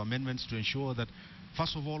terms of amendments to ensure that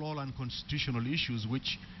first of all unconstitutional issues,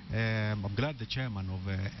 which I'm glad the chairman of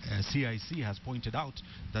CIC has pointed out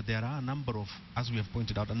that there are a number of, as we have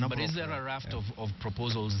pointed out, a number of... But is there a raft of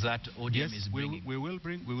proposals that ODM is bringing? We will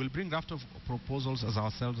bring raft of proposals as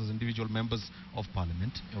ourselves, as individual members of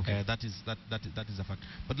parliament. Okay. That is a fact.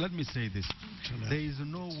 But let me say this: there is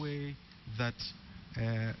no way that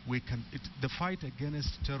we can. The fight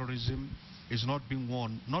against terrorism is not being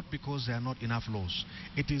won, not because there are not enough laws.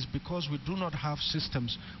 It is because we do not have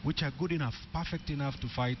systems which are good enough, perfect enough to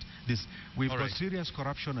fight this. We've got serious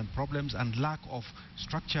corruption and problems and lack of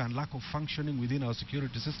structure and lack of functioning within our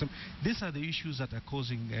security system. These are the issues that are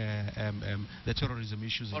causing the terrorism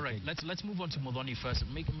issues. All right, let's move on to Modoni first.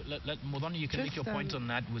 Modoni, you can make your point on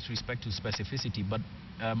that with respect to specificity, but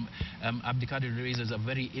Abdikadir raises a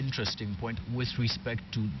very interesting point with respect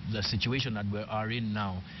to the situation that we are in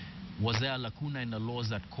now. Was there a lacuna in the laws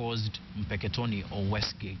that caused Mpeketoni or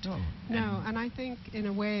Westgate? No, and I think in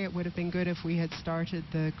a way it would have been good if we had started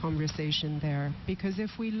the conversation there, because if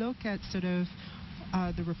we look at sort of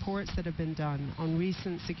the reports that have been done on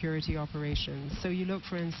recent security operations. So you look,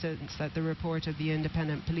 for instance, at the report of the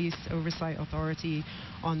Independent Police Oversight Authority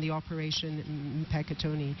on the operation in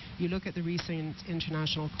Mpeketoni. You look at the recent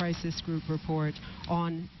International Crisis Group report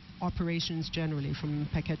on operations generally, from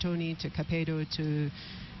Mpeketoni to Kapedo to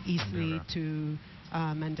Eastleigh to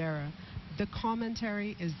Mandera. The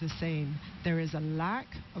commentary is the same. There is a lack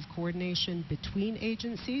of coordination between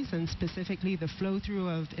agencies, and specifically the flow-through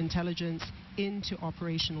of intelligence into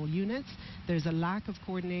operational units. There's a lack of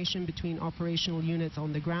coordination between operational units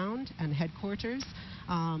on the ground and headquarters.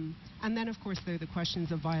 And then, of course, there are the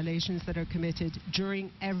questions of violations that are committed during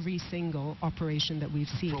every single operation that we've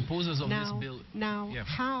seen. Proposals of this bill. Now,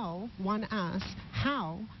 how, one asks,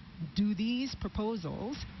 how do these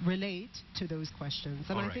proposals relate to those questions?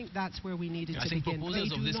 And I think that's where we needed to begin.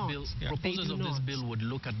 Proposals of this bill would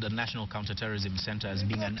look at the National Counterterrorism Center as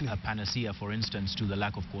being a panacea, for instance, to the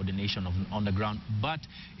lack of coordination on the ground. But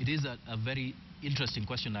it is a very interesting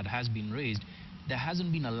question that has been raised. There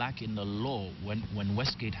hasn't been a lack in the law when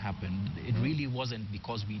Westgate happened. It really wasn't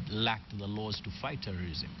because we lacked the laws to fight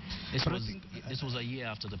terrorism. This was a year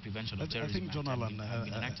after the Prevention of Terrorism I think, John Allen, had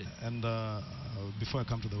been enacted. And before I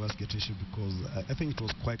come to the Westgate issue, because I think it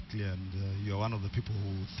was quite clear, and you're one of the people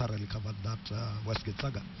who thoroughly covered that Westgate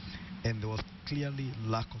saga, and there was clearly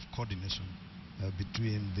lack of coordination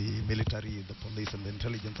between the military, the police, and the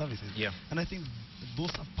intelligence services. Yeah. And I think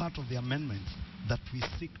those are part of the amendments that we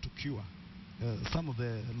seek to cure. Some of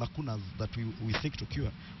the lacunas that we seek to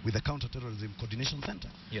cure with the Counterterrorism Coordination Center.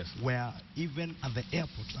 Yes. Where even at the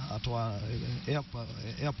airport, at our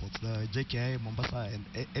airports, the JKI, Mombasa,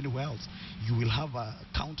 and anywhere else, you will have a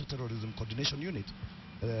Counterterrorism Coordination Unit.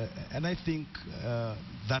 And I think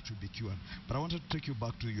that will be cured. But I wanted to take you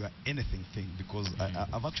back to your anything thing, because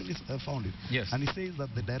I've actually found it. Yes. And it says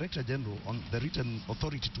that the Director General, on the written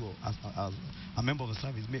authority to, as a member of the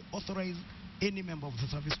service, may authorize any member of the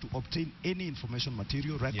service to obtain any information,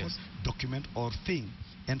 material, record, document, or thing,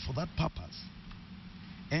 and for that purpose,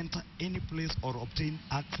 enter any place or obtain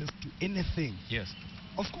access to anything. Yes.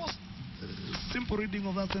 Of course, simple reading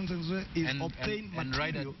of that sentence is obtain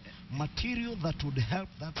material that would help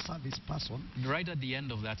that service person. Right at the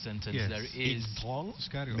end of that sentence, there is install,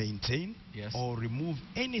 maintain, or remove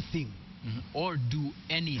anything, or do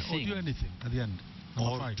anything. Or do anything at the end.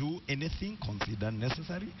 Or do anything considered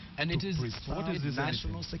necessary and it is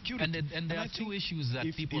national security. And there are two issues that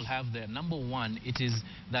people have there. Number one, it is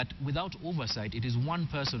that without oversight, it is one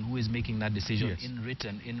person who is making that decision in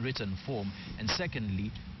written form. And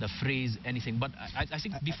secondly, the phrase anything. But I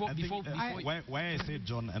think why I said,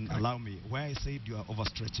 John, and allow me, why I said you are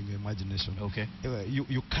overstretching your imagination. Okay.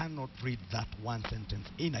 You cannot read that one sentence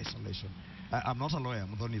in isolation. I'm not a lawyer.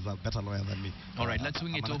 Modoni is a better lawyer than me. All right, let's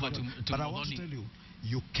swing it over to But Modoni. I want to tell you,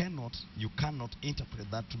 you cannot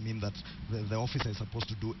interpret that to mean that the officer is supposed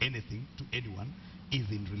to do anything to anyone is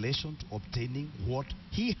in relation to obtaining what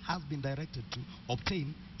he has been directed to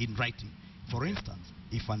obtain in writing. For instance,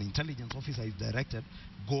 if an intelligence officer is directed,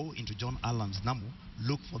 go into John Allen's NAMU,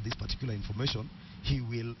 look for this particular information, he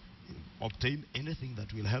will obtain anything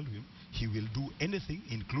that will help him. He will do anything,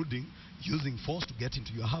 including using force to get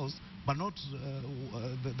into your house, but not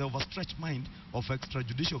the overstretched mind of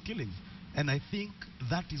extrajudicial killings. And I think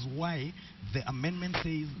that is why the amendment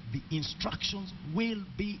says the instructions will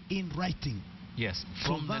be in writing. Yes,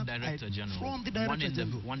 from the Director General. From the Director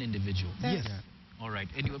General. One individual. Yes. All right.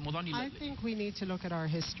 Anyway, Modani, I think we need to look at our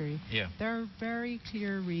history. Yeah. There are very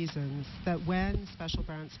clear reasons that when special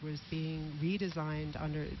branch was being redesigned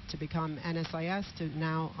to become NSIS to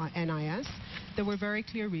now NIS, there were very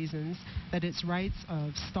clear reasons that its rights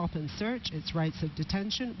of stop and search, its rights of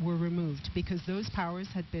detention were removed because those powers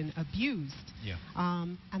had been abused. Yeah.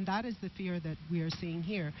 And that is the fear that we are seeing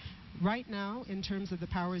here. Right now, in terms of the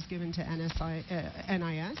powers given to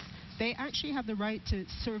NIS, they actually have the right to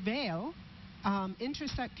surveil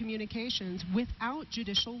intercept communications without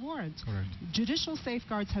judicial warrant. Correct. Judicial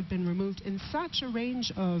safeguards have been removed in such a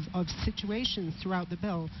range of situations throughout the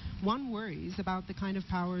bill. One worries about the kind of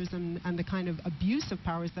powers and the kind of abuse of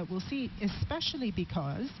powers that we'll see, especially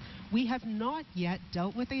because we have not yet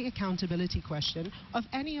dealt with the accountability question of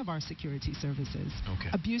any of our security services. Okay.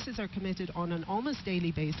 Abuses are committed on an almost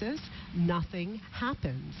daily basis. Nothing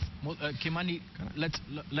happens. Well, Kimani,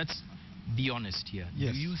 let's be honest here.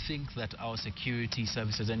 Yes. Do you think that our security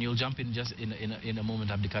services, and you'll jump in just in a moment,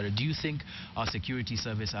 Abdikari, do you think our security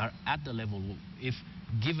services are at the level, if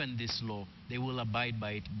given this law, they will abide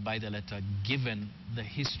by it by the letter, given the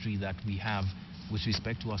history that we have with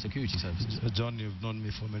respect to our security services? John, you've known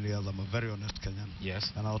me for many years. I'm a very honest Kenyan.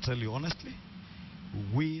 Yes. And I'll tell you honestly,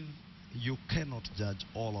 you cannot judge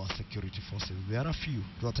all our security forces. There are a few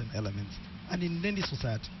rotten elements. And in any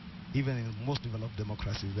society, even in most developed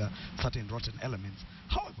democracies, there are certain rotten elements.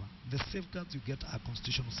 However, the safeguards you get are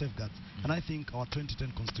constitutional safeguards. And I think our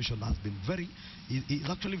 2010 constitution has been is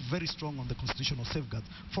actually very strong on the constitutional safeguards.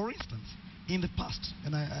 For instance, in the past,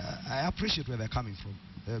 and I appreciate where they're coming from,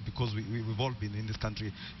 because we've all been in this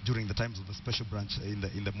country during the times of the special branch in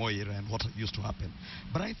the Moi era and what used to happen.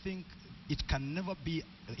 But I think it can never be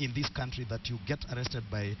in this country that you get arrested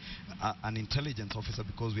by an intelligence officer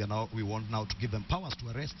because we want now to give them powers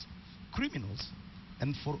to arrest criminals.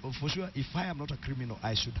 And for sure, if I am not a criminal,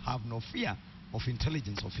 I should have no fear of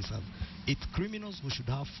intelligence officers. It's criminals who should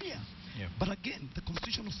have fear. Yeah. But again, the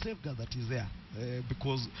constitutional safeguard that is there,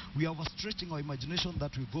 because we are overstretching our imagination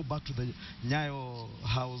that we go back to the Nyayo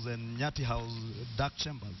House and Nyati House dark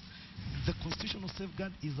chambers. The constitutional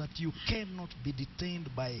safeguard is that you cannot be detained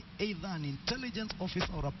by either an intelligence officer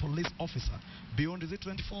or a police officer beyond, is it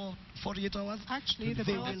 24, 48 hours? Actually, the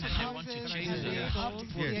bill proposes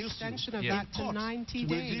the extension of that to 90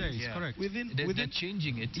 days. Yeah. Correct. They're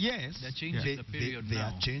changing it. Yes. They're changing the period they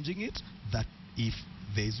now. are changing it that if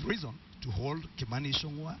there is reason to hold Kimani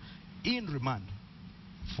Ichung'wah in remand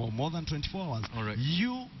for more than 24 hours, all right,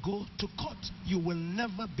 you go to court. You will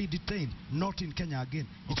never be detained. Not in Kenya again.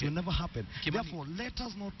 It will never happen. Therefore, let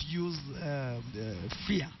us not use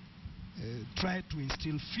fear. Try to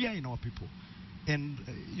instill fear in our people. And,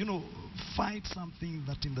 fight something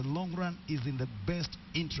that in the long run is in the best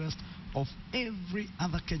interest of every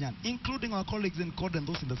other Kenyan, including our colleagues in court and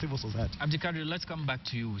those in the civil society. Abdikari, let's come back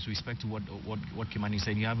to you with respect to what Kimani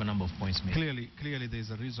said. You have a number of points made. Clearly there's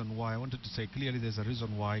a reason why, I wanted to say clearly there's a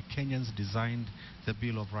reason why Kenyans designed the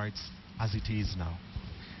Bill of Rights as it is now.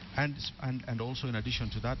 And also in addition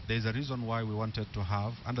to that, there's a reason why we wanted to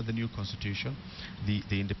have, under the new constitution,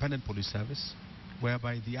 the independent police service,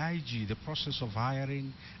 whereby the IG, the process of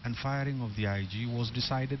hiring and firing of the IG was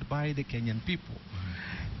decided by the Kenyan people.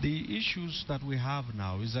 The issues that we have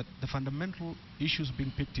now is that the fundamental issues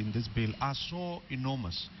being picked in this bill are so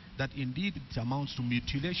enormous that indeed it amounts to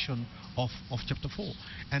mutilation of Chapter 4.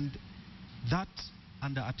 And that,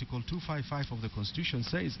 under Article 255 of the Constitution,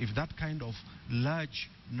 says if that kind of large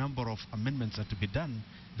number of amendments are to be done,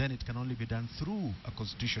 then it can only be done through a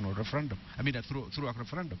constitutional referendum. I mean, through a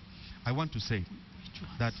referendum. I want to say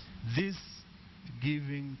that this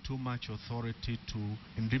giving too much authority to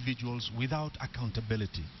individuals without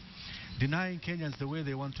accountability, denying Kenyans the way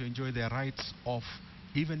they want to enjoy their rights of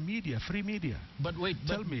even media, free media. But wait,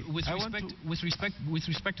 tell me, with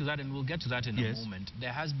respect to that, and we'll get to that in a moment,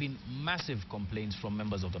 there has been massive complaints from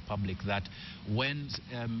members of the public that when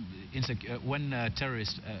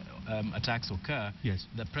terrorist attacks occur,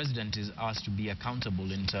 the president is asked to be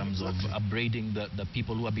accountable in terms of upbraiding the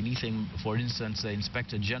people who are beneath him. For instance, the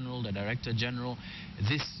Inspector General, the Director General.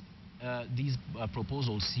 These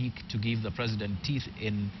proposals seek to give the president teeth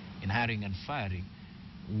in hiring and firing.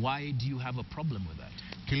 Why do you have a problem with that?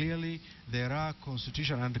 Clearly, there are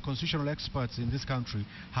constitutional experts in this country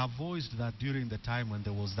have voiced that during the time when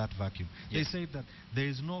there was that vacuum. They said that there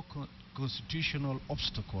is no constitutional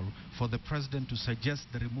obstacle for the president to suggest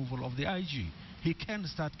the removal of the IG. He can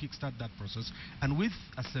kickstart that process, and with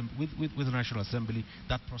the National Assembly,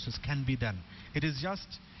 that process can be done. It is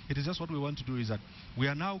just what we want to do is that we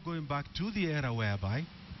are now going back to the era whereby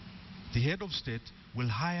the head of state will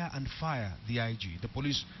hire and fire the IG, the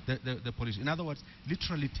police. In other words,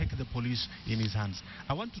 literally take the police in his hands.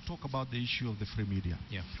 I want to talk about the issue of the free media.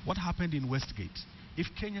 Yeah. What happened in Westgate? If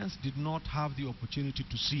Kenyans did not have the opportunity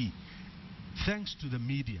to see, thanks to the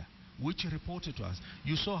media, which reported to us,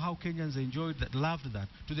 you saw how Kenyans enjoyed that, loved that,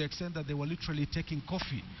 to the extent that they were literally taking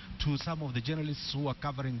coffee to some of the journalists who were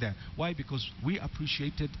covering there. Why? Because we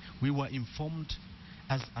appreciated, we were informed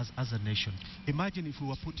as a nation. Imagine if we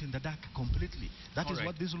were put in the dark completely. That is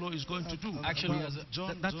what this law is going to do. Actually,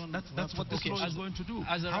 that's what this law is going to do.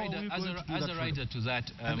 As a writer to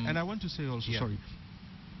that, and I want to say also, sorry,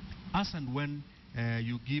 as and when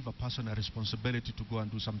you give a person a responsibility to go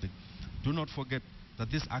and do something, do not forget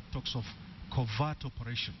that this act talks of covert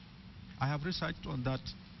operation. I have researched on that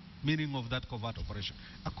meaning of that covert operation.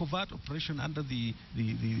 A covert operation under the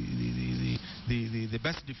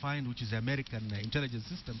best defined, which is the American intelligence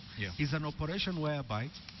system, is an operation whereby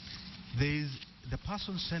there is the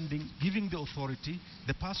person giving the authority,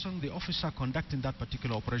 the officer conducting that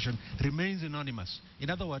particular operation remains anonymous. In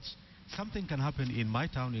other words, something can happen in my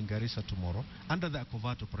town in Garissa tomorrow under that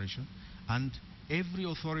covert operation, and every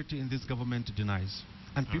authority in this government denies.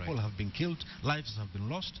 And people have been killed, lives have been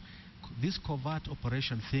lost. This covert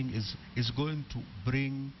operation thing is going to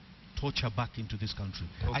bring torture back into this country.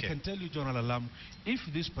 I can tell you, General Alam, if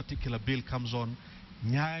this particular bill comes on,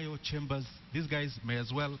 Nyayo chambers, these guys may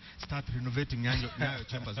as well start renovating Nyayo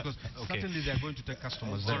chambers, because certainly they are going to take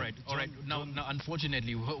customers there. All right. Now,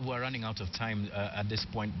 unfortunately, we're running out of time at this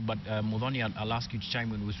point, but Muthoni, I'll ask you to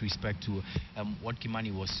chime in with respect to what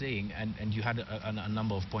Kimani was saying, and you had a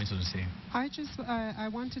number of points on the same. I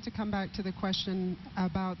wanted to come back to the question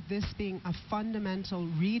about this being a fundamental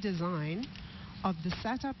redesign of the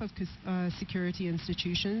setup of security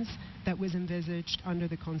institutions that was envisaged under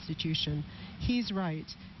the Constitution. He's right.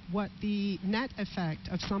 What the net effect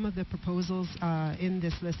of some of the proposals in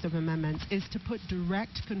this list of amendments is to put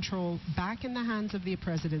direct control back in the hands of the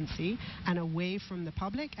presidency and away from the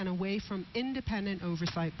public and away from independent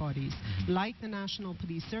oversight bodies like the National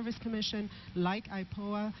Police Service Commission, like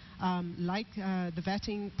IPOA, like the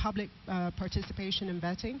vetting, public participation in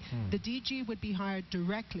vetting. The DG would be hired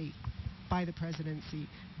directly by the presidency.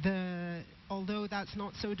 Although that's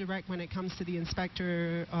not so direct when it comes to the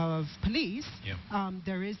inspector of police,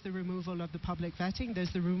 there is the removal of the public vetting,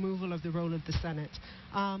 there's the removal of the role of the Senate.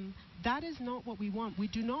 That is not what we want. We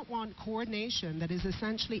do not want coordination that is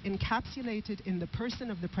essentially encapsulated in the person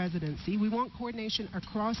of the presidency. We want coordination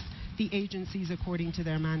across the agencies according to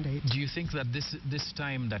their mandate. Do you think that this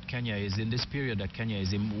time that Kenya is in, this period that Kenya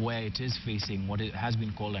is in, where it is facing what it has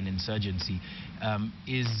been called an insurgency,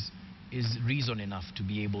 is reason enough to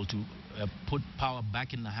be able to put power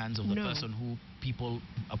back in the hands of the person who people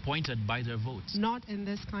appointed by their votes? Not in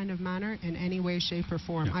this kind of manner, in any way, shape or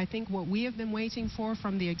form. I think what we have been waiting for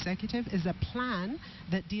from the executive is a plan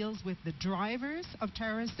that deals with the drivers of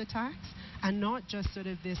terrorist attacks and not just sort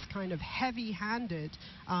of this kind of heavy-handed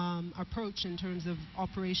approach in terms of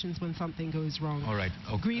operations when something goes wrong. All right.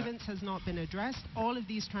 Grievance has not been addressed. All of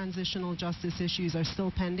these transitional justice issues are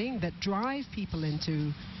still pending that drive people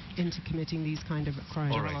into committing these kind of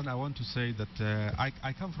crimes. All right. I want to say that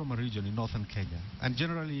I come from a region in northern Kenya, and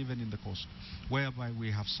generally even in the coast, whereby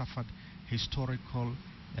we have suffered historical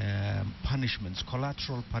punishments,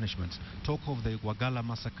 collateral punishments. Talk of the Wagala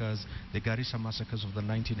massacres, the Garissa massacres of the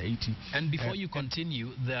 1980. And before you continue,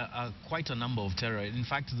 there are quite a number of terror. In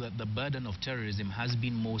fact, the burden of terrorism has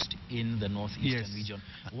been most in the northeastern region.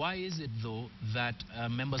 Why is it, though, that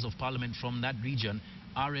members of parliament from that region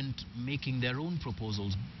aren't making their own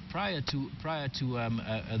proposals prior to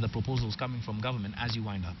the proposals coming from government as you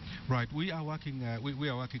wind up? Right, we are working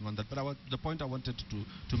on that. But the point I wanted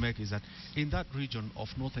to make is that in that region of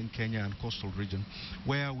northern Kenya and coastal region,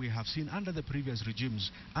 where we have seen under the previous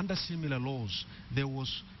regimes, under similar laws, there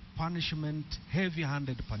was punishment,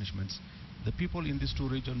 heavy-handed punishments. The people in these two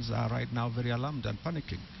regions are right now very alarmed and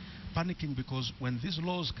panicking because when these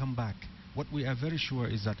laws come back, what we are very sure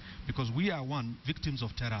is that because we are victims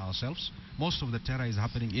of terror ourselves, most of the terror is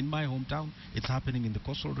happening in my hometown, it's happening in the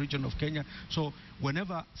coastal region of Kenya. So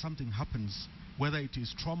whenever something happens, whether it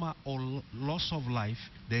is trauma or loss of life,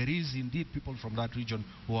 there is indeed people from that region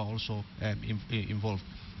who are also involved.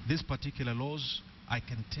 These particular laws, I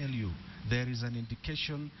can tell you, there is an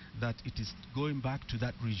indication that it is going back to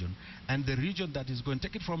that region. And the region that is going,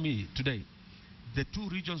 take it from me today, the two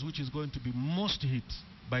regions which is going to be most hit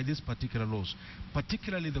by these particular laws,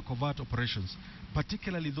 particularly the covert operations,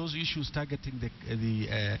 particularly those issues targeting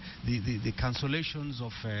the cancellations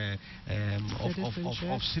of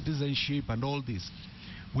citizenship and all this.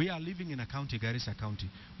 We are living in a county, Garissa County.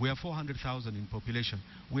 We are 400,000 in population.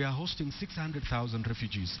 We are hosting 600,000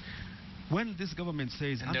 refugees. When this government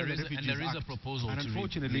says and there is a proposal and to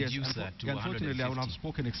unfortunately, reduce that to 150. Unfortunately, I will have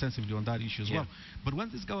spoken extensively on that issue as well. But when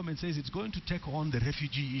this government says it's going to take on the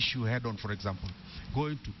refugee issue head-on, for example,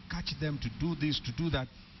 going to catch them, to do this, to do that,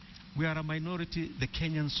 we are a minority, the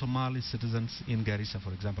Kenyan Somali citizens in Garissa,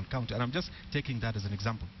 for example, county. And I'm just taking that as an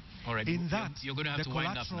example. All right. In that, you're going to have to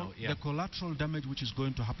wind up now. The collateral damage which is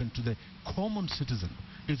going to happen to the common citizen,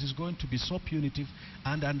 it is going to be so punitive,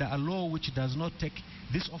 and under a law which does not take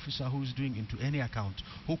this officer who is doing into any account,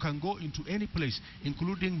 who can go into any place,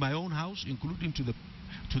 including my own house, including to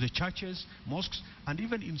the churches, mosques, and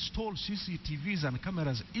even install CCTVs and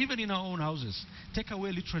cameras, even in our own houses. Take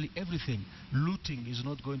away literally everything. Looting is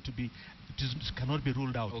not going to be, cannot be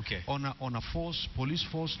ruled out. Okay. On a force, police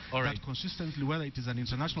force, that consistently, whether it is an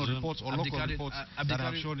international reports or local reports that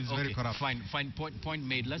have shown is very corrupt. Fine, point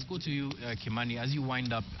made. Let's go to you, Kimani. As you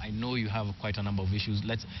wind up, I know you have quite a number of issues.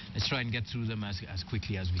 Let's try and get through them as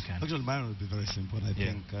quickly as we can. Actually, mine will be very simple. I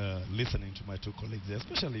think listening to my two colleagues here,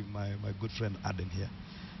 especially my good friend Aden here,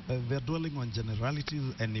 they're dwelling on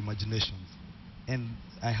generalities and imaginations, and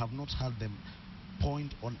I have not heard them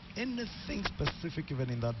point on anything specific, even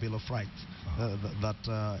in that Bill of Rights,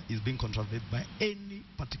 that is being contravened by any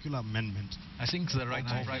particular amendment. I think the right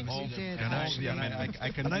to privacy.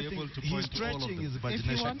 I can be able to point to all of them. His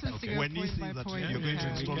imagination when he says that you're going to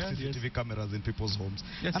install CCTV cameras in people's homes.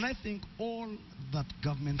 And I think all that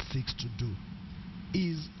government seeks to do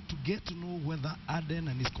is to get to know whether Aden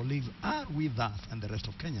and his colleagues are with us and the rest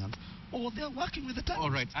of Kenyans, or they're working with the terrorists. All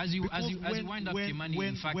right, as you wind up, Kimani,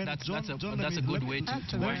 in fact, that's a good way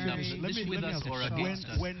to wind up. This with us or against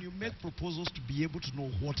us. When you make proposals to be able to know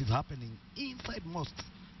what is happening inside mosques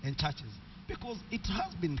and churches, because it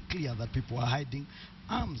has been clear that people are hiding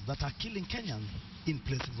arms that are killing Kenyans in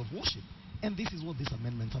places of worship, and this is what these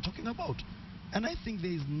amendments are talking about. And I think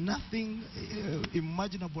there is nothing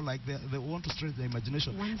imaginable like they want to stretch their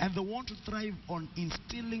imagination. And they want to thrive on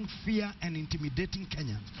instilling fear and intimidating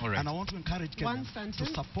Kenyans. Right. And I want to encourage Kenyans to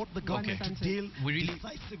support the government to deal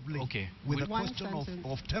decisively with the question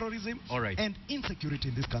of terrorism and insecurity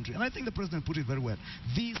in this country. And I think the president put it very well.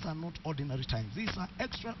 These are not ordinary times. These are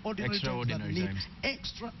extraordinary times that need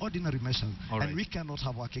extraordinary measures. And we cannot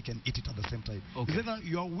have our cake and eat it at the same time. It's either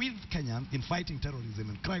you are with Kenyans in fighting terrorism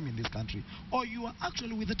and crime in this country, or you are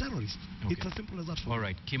actually with the terrorists. It's as simple as that. All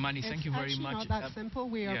right, Kimani, thank you very much. It's not that simple.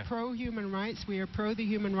 We are pro-human rights. We are pro the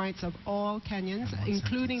human rights of all Kenyans,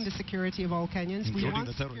 including the security of all Kenyans. We want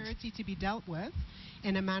security to be dealt with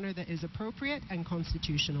in a manner that is appropriate and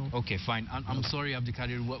constitutional. Okay, fine. I'm sorry,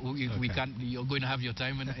 Abdikadir. We can't. You're going to have your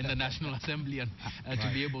time in the National Assembly and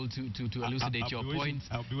to be able to elucidate your points.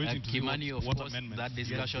 I'll be waiting to Kimani, see of course, that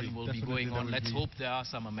discussion will be going on. Let's hope there are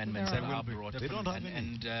some amendments that are brought,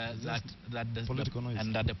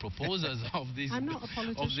 and that the proposers of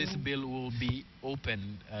this bill will be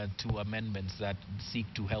open to amendments that seek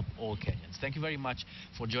to help all Kenyans. Thank you very much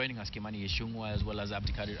for joining us, Kimani Ichung'wah, as well as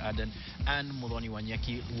Abdikadir Aden and Muthoni Wanyeki.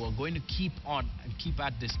 We're going to keep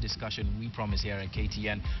at this discussion, we promise, here at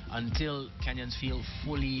KTN until Kenyans feel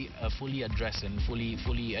fully addressed and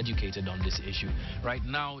fully educated on this issue. Right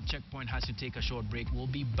now, Checkpoint has to take a short break. We'll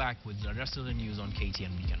be back with the rest of the news on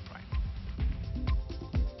KTN Weekend Prime.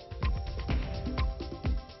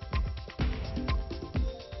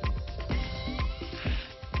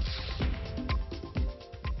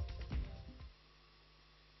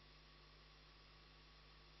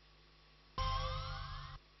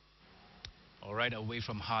 Right away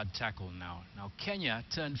from hard tackle now. Now, Kenya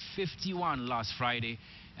turned 51 last Friday,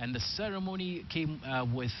 and the ceremony came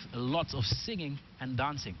with lots of singing and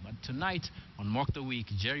dancing. But tonight, on Mock the Week,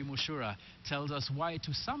 Jerry Mushura tells us why,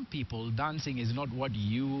 to some people, dancing is not what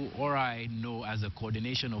you or I know as a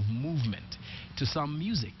coordination of movement. To some,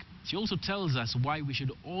 music. She also tells us why we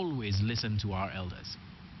should always listen to our elders.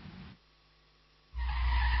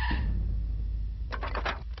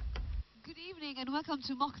 And welcome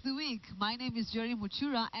to Mock the Week. My name is Jerry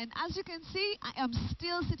Muchura, and as you can see, I am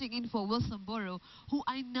still sitting in for Wilson Boro, who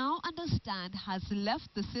I now understand has left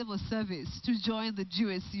the civil service to join the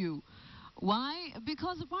GSU. Why?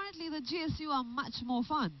 Because apparently the GSU are much more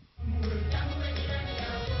fun.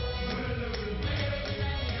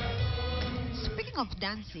 Speaking of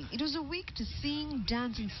dancing, it was a week to sing,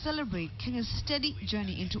 dance and celebrate Kenya's steady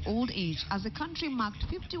journey into old age as the country marked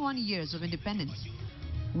 51 years of independence,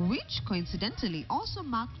 which coincidentally also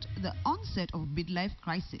marked the onset of midlife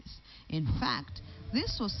crisis. In fact,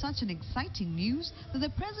 this was such an exciting news that the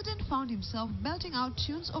president found himself belting out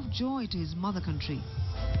tunes of joy to his mother country.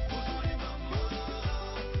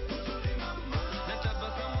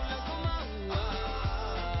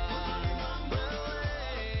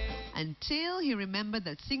 until he remembered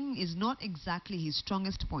that singing is not exactly his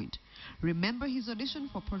strongest point. Remember his audition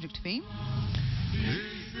for Project Fame?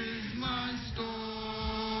 This is my story.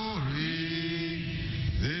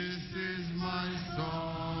 This is my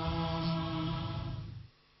song.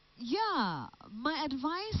 Yeah, my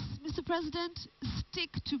advice, Mr. President,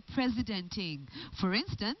 stick to presidenting. For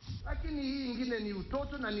instance,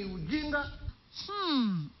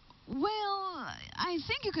 well, I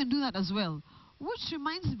think you can do that as well. Which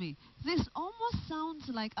reminds me, this almost sounds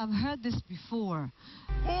like I've heard this before.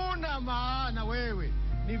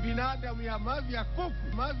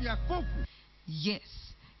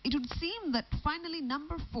 Yes, it would seem that finally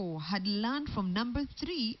number 4 had learned from number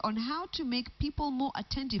 3 on how to make people more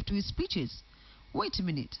attentive to his speeches. Wait a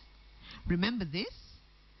minute. Remember this?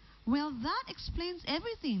 Well, that explains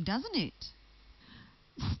everything, doesn't it?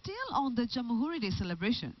 Still on the Jamhuri Day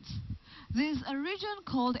celebrations, there's a region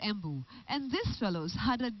called Embu, and these fellows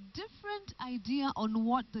had a different idea on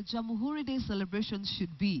what the Jamhuri Day celebrations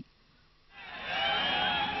should be.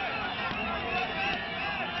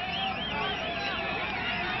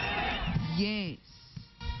 Yes.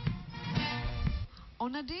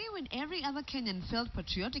 On a day when every other Kenyan felt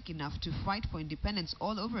patriotic enough to fight for independence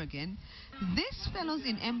all over again, these fellows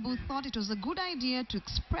in Embu thought it was a good idea to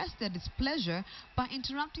express their displeasure by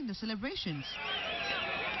interrupting the celebrations.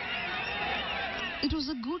 It was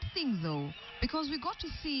a good thing though, because we got to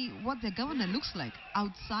see what their governor looks like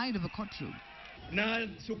outside of a courtroom. Na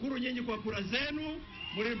shukuru nyinyi kwa kura zenu,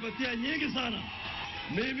 mlipatia nyingi sana.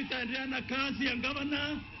 Mimi taendelea na kazi ya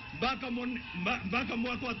governor mpaka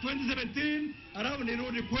mwaka wa 2017 alafu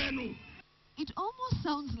nirudi kwenu. It almost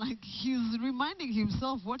sounds like he's reminding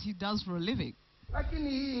himself what he does for a living. But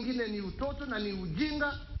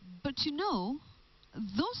you know,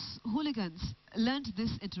 those hooligans learned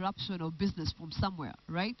this interruption of business from somewhere,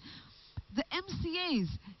 right? The MCAs,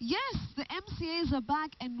 yes, the MCAs are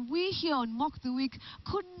back, and we here on Mock the Week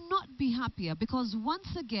could not be happier because once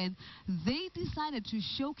again, they decided to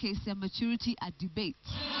showcase their maturity at debates.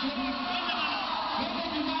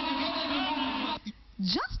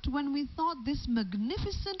 Just when we thought these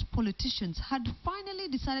magnificent politicians had finally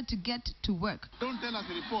decided to get to work. Don't tell us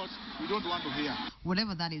the reports we don't want to hear.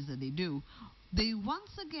 Whatever that is that they do, they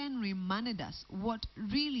once again reminded us what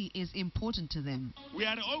really is important to them. We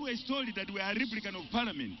are always told that we are a Republican of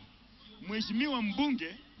Parliament. Mheshimiwa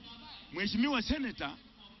mbunge, Mheshimiwa senator,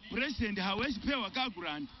 president hawezi pewa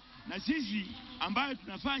grant, na sisi ambayo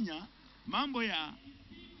tunafanya mambo ya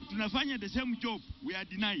tunafanya the same job, we are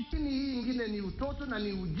denied.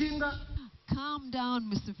 Calm down,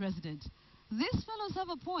 Mr. President. These fellows have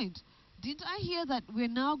a point. Didn't I hear that we're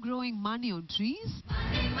now growing money on trees?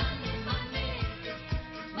 Money, money, money.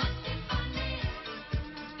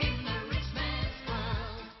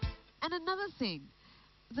 And another thing,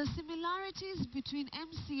 the similarities between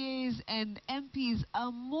MCAs and MPs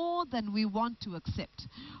are more than we want to accept.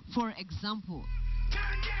 For example,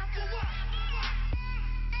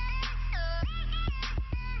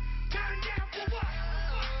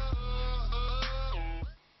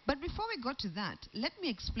 but before we got to that, let me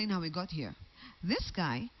explain how we got here. This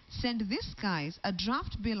guy sent these guys a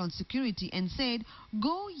draft bill on security and said,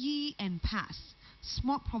 "Go ye and pass."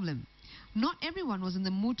 Small problem. Not everyone was in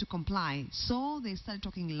the mood to comply, so they started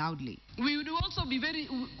talking loudly. We would also be very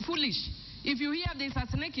foolish if you hear there's a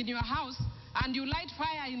snake in your house and you light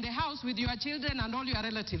fire in the house with your children and all your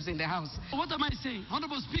relatives in the house. What am I saying?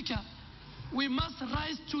 Honorable Speaker, we must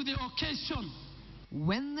rise to the occasion.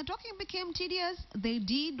 When the talking became tedious, they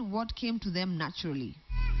did what came to them naturally.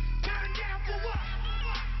 Turn down for what?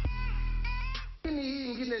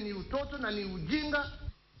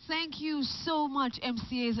 Thank you so much,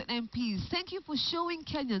 MCAs and MPs. Thank you for showing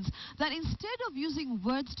Kenyans that instead of using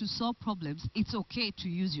words to solve problems, it's okay to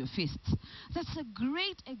use your fists. That's a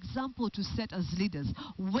great example to set as leaders.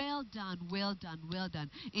 Well done, well done, well done.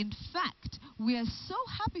 In fact, we are so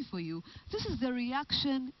happy for you. This is the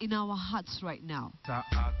reaction in our hearts right now.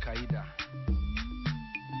 Al-Qaeda.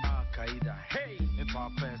 Al-Qaeda. Hey, if I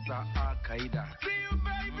pass Al-Qaeda. See you,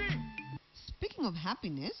 baby. Speaking of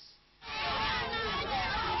happiness,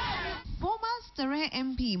 former Starehe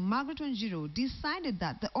MP Margaret Wanjiru decided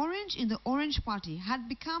that the orange in the Orange Party had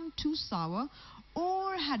become too sour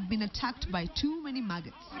or had been attacked by too many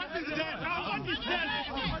maggots.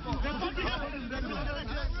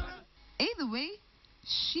 Either way,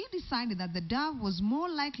 she decided that the dove was more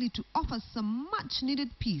likely to offer some much-needed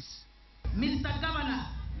peace. Mr. Governor,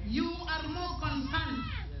 you are more concerned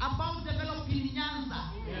about developing Nyanza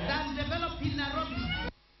than developing Nairobi.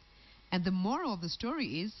 And the moral of the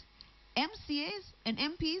story is, MCAs and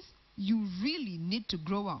MPs, you really need to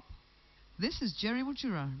grow up. This is Jerry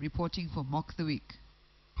Muchura reporting for Mock the Week.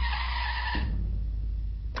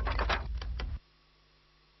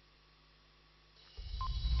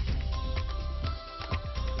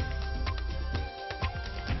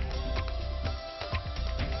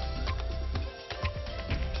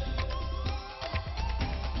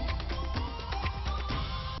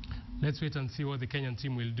 Let's wait and see what the Kenyan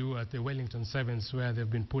team will do at the Wellington Sevens, where they've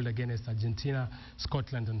been pulled against Argentina,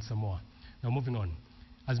 Scotland and Samoa. Now moving on.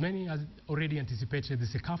 As many as already anticipated, the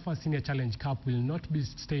CECAFA Senior Challenge Cup will not be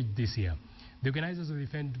staged this year. The organizers of the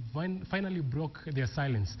event finally broke their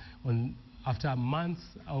silence after months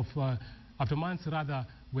where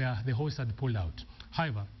the hosts had pulled out.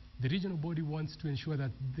 However, the regional body wants to ensure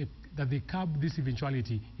that they curb this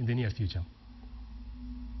eventuality in the near future.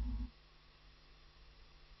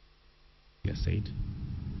 As said,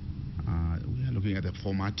 we are looking at the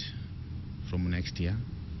format from next year.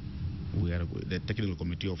 The technical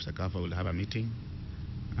committee of CECAFA will have a meeting,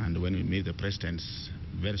 and when we meet the presidents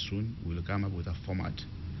very soon, we will come up with a format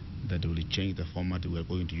that will change the format we are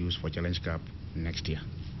going to use for Challenge Cup next year.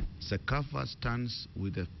 CECAFA stands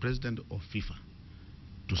with the president of FIFA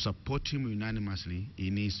to support him unanimously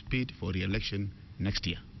in his bid for re-election next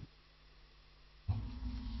year.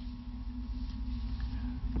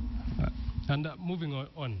 And moving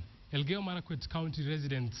on, Elgeyo Marakwet County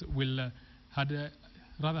residents will had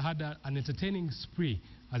an entertaining spree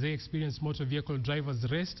as they experienced motor vehicle drivers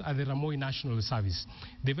rest at the Ramoi National Service.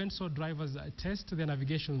 The event saw drivers test their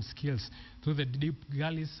navigation skills through the deep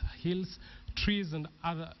gullies, hills, trees, and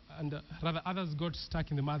others got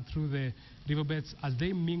stuck in the mud through the riverbeds as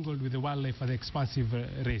they mingled with the wildlife at the expansive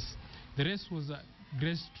race. The race was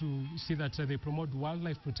great to see that they promote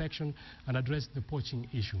wildlife protection and address the poaching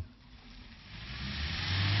issue.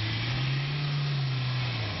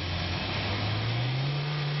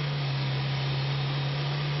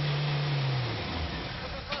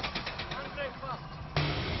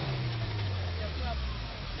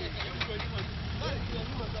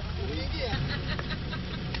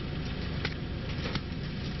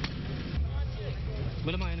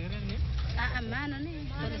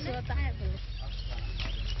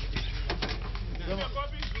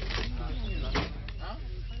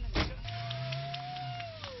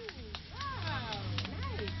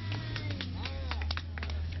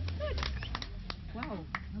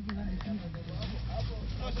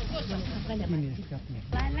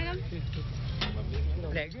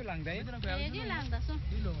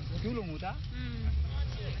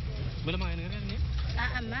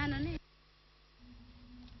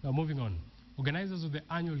 Now moving on, organizers of the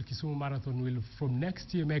annual Kisumu Marathon will from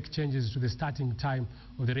next year make changes to the starting time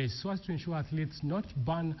of the race so as to ensure athletes not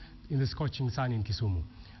burn in the scorching sun in Kisumu.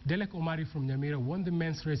 Delek Omari from Nyamira won the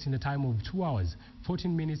men's race in a time of 2 hours,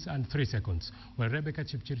 14 minutes and 3 seconds, while Rebecca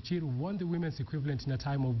Chepchirchir won the women's equivalent in a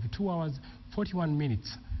time of 2 hours, 41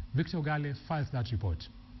 minutes. Victor Gale files that report.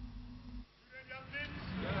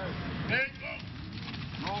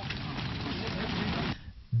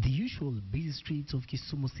 The usual busy streets of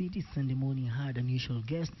Kisumu City Sunday morning had unusual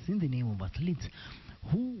guests in the name of athletes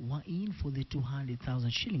who were in for the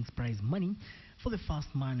 200,000 shillings prize money for the first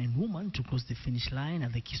man and woman to cross the finish line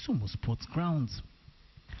at the Kisumu Sports Grounds.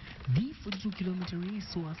 The 42-kilometer race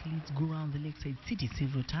saw athletes go around the lakeside city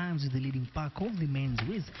several times, with the leading pack of the men's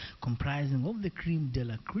race comprising of the cream de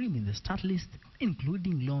la cream in the start list,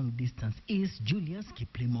 including long-distance ace Julius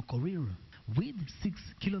Kiplimo Korir. With 6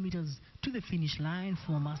 kilometers to the finish line,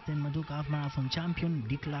 former Master and Madoka half marathon champion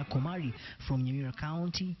Dikla Komari from Nyamira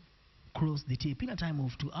County crossed the tape in a time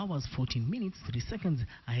of 2 hours, 14 minutes, 3 seconds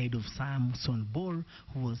ahead of Samson Bor,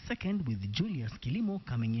 who was second, with Julius Kilimo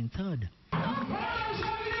coming in third.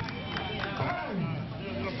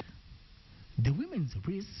 The women's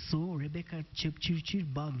race saw Rebecca Chepchirchir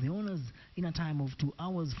bag the honors in a time of 2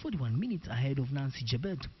 hours, 41 minutes ahead of Nancy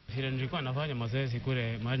Jebet. Nilikuwa nafanya mazoezi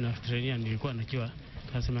kule mahali na trainia, nilikuwa najua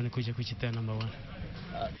lazima nikuje kuchita number 1.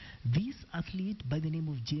 This athlete by the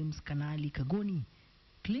name of James Kanali Kagoni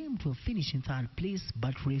claimed to have finished in third place,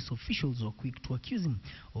 but race officials were quick to accuse him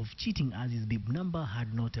of cheating as his bib number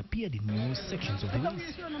had not appeared in most sections of the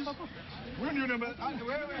race.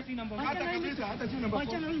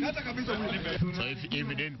 So if he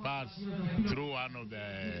didn't pass through one of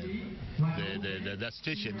the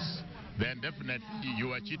stations, then definitely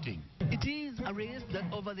you are cheating. It is a race that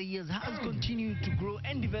over the years has continued to grow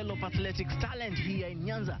and develop athletics talent here in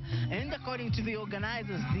Nyanza. And according to the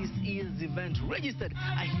organizers, this year's event registered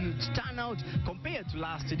a huge turnout compared to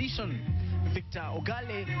last edition. Victor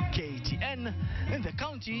Ogale, KTN, in the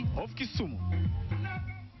county of Kisumu.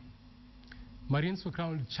 Marines were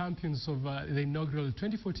crowned champions of the inaugural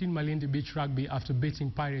 2014 Malindi Beach Rugby after beating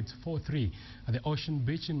Pirates 4-3 at the Ocean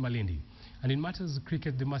Beach in Malindi. And in matters of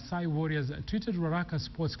cricket, the Maasai Warriors treated Ruaraka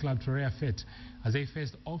Sports Club to a rare fate as they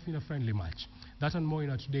faced off in a friendly match. That and more in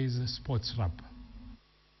our today's Sports Wrap.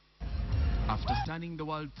 After stunning the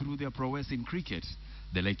world through their prowess in cricket,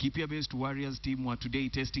 the Laikipia-based Warriors team were today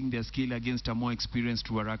testing their skill against a more experienced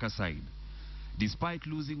Ruaraka side. Despite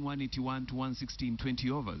losing 181 to 160 in 20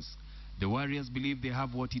 overs, the Warriors believe they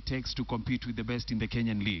have what it takes to compete with the best in the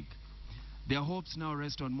Kenyan League. Their hopes now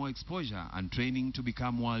rest on more exposure and training to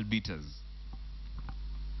become world beaters.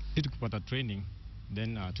 Tukipata training,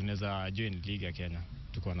 then tunaweza join league ya Kenya.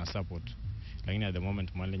 Tuko na support. Lakini at the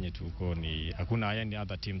moment mahali yenye tuko ni hakuna any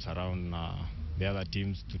other teams around the other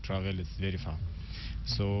teams to travel is very far.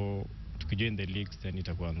 So tukijoin the leagues then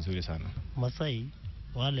itakuwa nzuri sana. Masai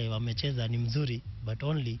wale wamecheza ni mzuri but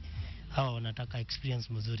only hawa wanataka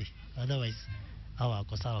experience mzuri. Otherwise hawa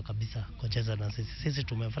wako sawa kabisa kucheza na sisi. Sisi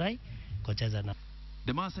tumefurahi kucheza na.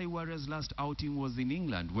 The Maasai Warriors' last outing was in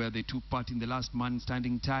England, where they took part in the last man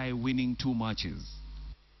standing tie, winning 2 matches.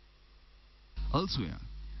 Elsewhere,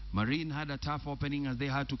 Marine had a tough opening as they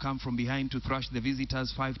had to come from behind to thrash the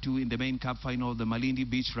visitors 5-2 in the main cup final of the Malindi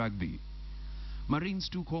Beach Rugby. Marines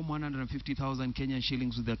took home 150,000 Kenyan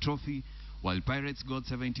shillings with the trophy, while Pirates got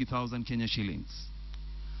 70,000 Kenyan shillings.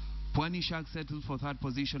 Pwani Sharks settled for 3rd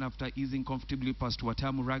position after easing comfortably past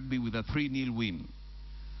Watamu Rugby with a 3-0 win.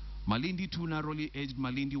 Malindi 2 narrowly edged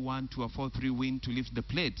Malindi 1 to a 4-3 win to lift the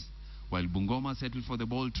plate, while Bungoma settled for the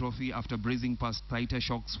Ball Trophy after breezing past Taita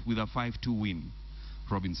Sharks with a 5-2 win.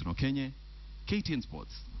 Robinson Okenye, KTN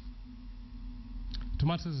Sports.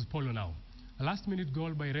 Tomatoes polo now. A last-minute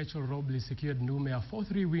goal by Rachel Robley secured Ndume a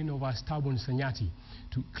 4-3 win over Stubborn Sanyati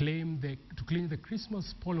to claim the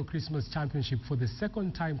Christmas Polo Christmas Championship for the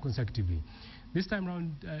 2nd time consecutively. This time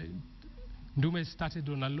round, Ndume started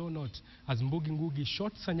on a low note as Mbugi Ngugi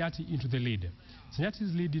shot Sanyati into the lead.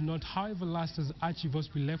 Sanyati's lead did not, however, last as Archie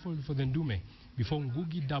Vospi leveled for the Ndume before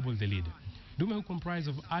Ngugi doubled the lead. Ndume, who comprised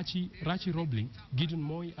of Archie, Rachi Robley, Gideon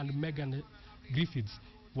Moy and Megan Griffiths,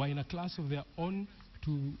 were in a class of their own,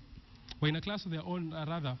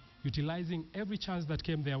 utilizing every chance that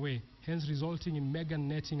came their way, hence resulting in Megan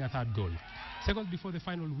netting a 3rd goal. Seconds before the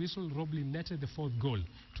final whistle, Robley netted the 4th goal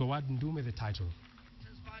to award Ndume the title.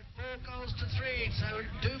 4 goals to 3, so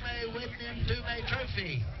Ndume win the Ndume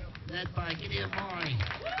Trophy, led by Gideon Moy.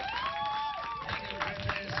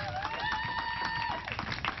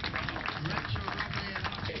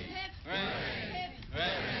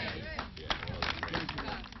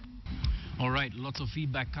 All right, lots of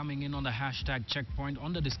feedback coming in on the hashtag checkpoint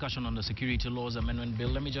on the discussion on the Security Laws Amendment Bill.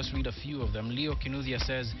 Let me just read a few of them. Leo Kinuthia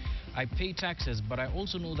says, I pay taxes, but I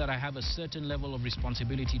also know that I have a certain level of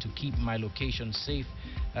responsibility to keep my location safe.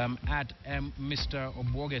 Mr.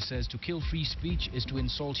 Obwoge says, to kill free speech is to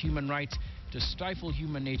insult human rights, to stifle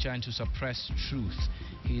human nature, and to suppress truth.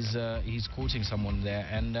 He's quoting someone there.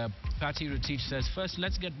 And Patty Rutich says, first,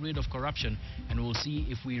 let's get rid of corruption, and we'll see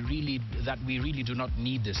if we really do not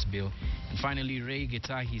need this bill. And finally, Ray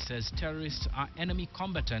Gitahi says, terrorists are enemy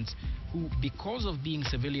combatants who, because of being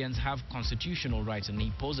civilians, have constitutional rights. And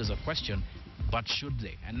he poses a question, but should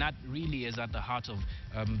they? And that really is at the heart of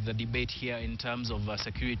the debate here in terms of the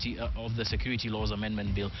Security Laws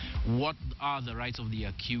Amendment Bill. What are the rights of the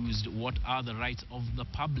accused? What are the rights of the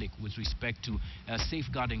public with respect to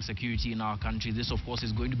safeguarding security in our country? This, of course,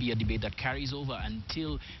 is going to be a debate that carries over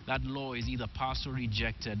until that law is either passed or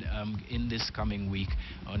rejected in this coming week.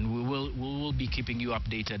 And we will be keeping you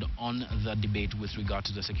updated on the debate with regard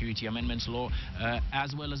to the Security Amendments Law,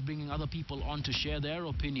 as well as bringing other people on to share their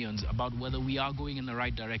opinions about whether we are going in the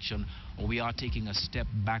right direction or we are taking a step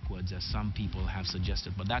backwards, as some people have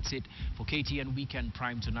suggested. But that's it for KTN Weekend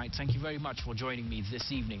Prime tonight. Thank you very much for joining me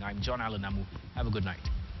this evening. I'm John Allen Amu. Have a good night.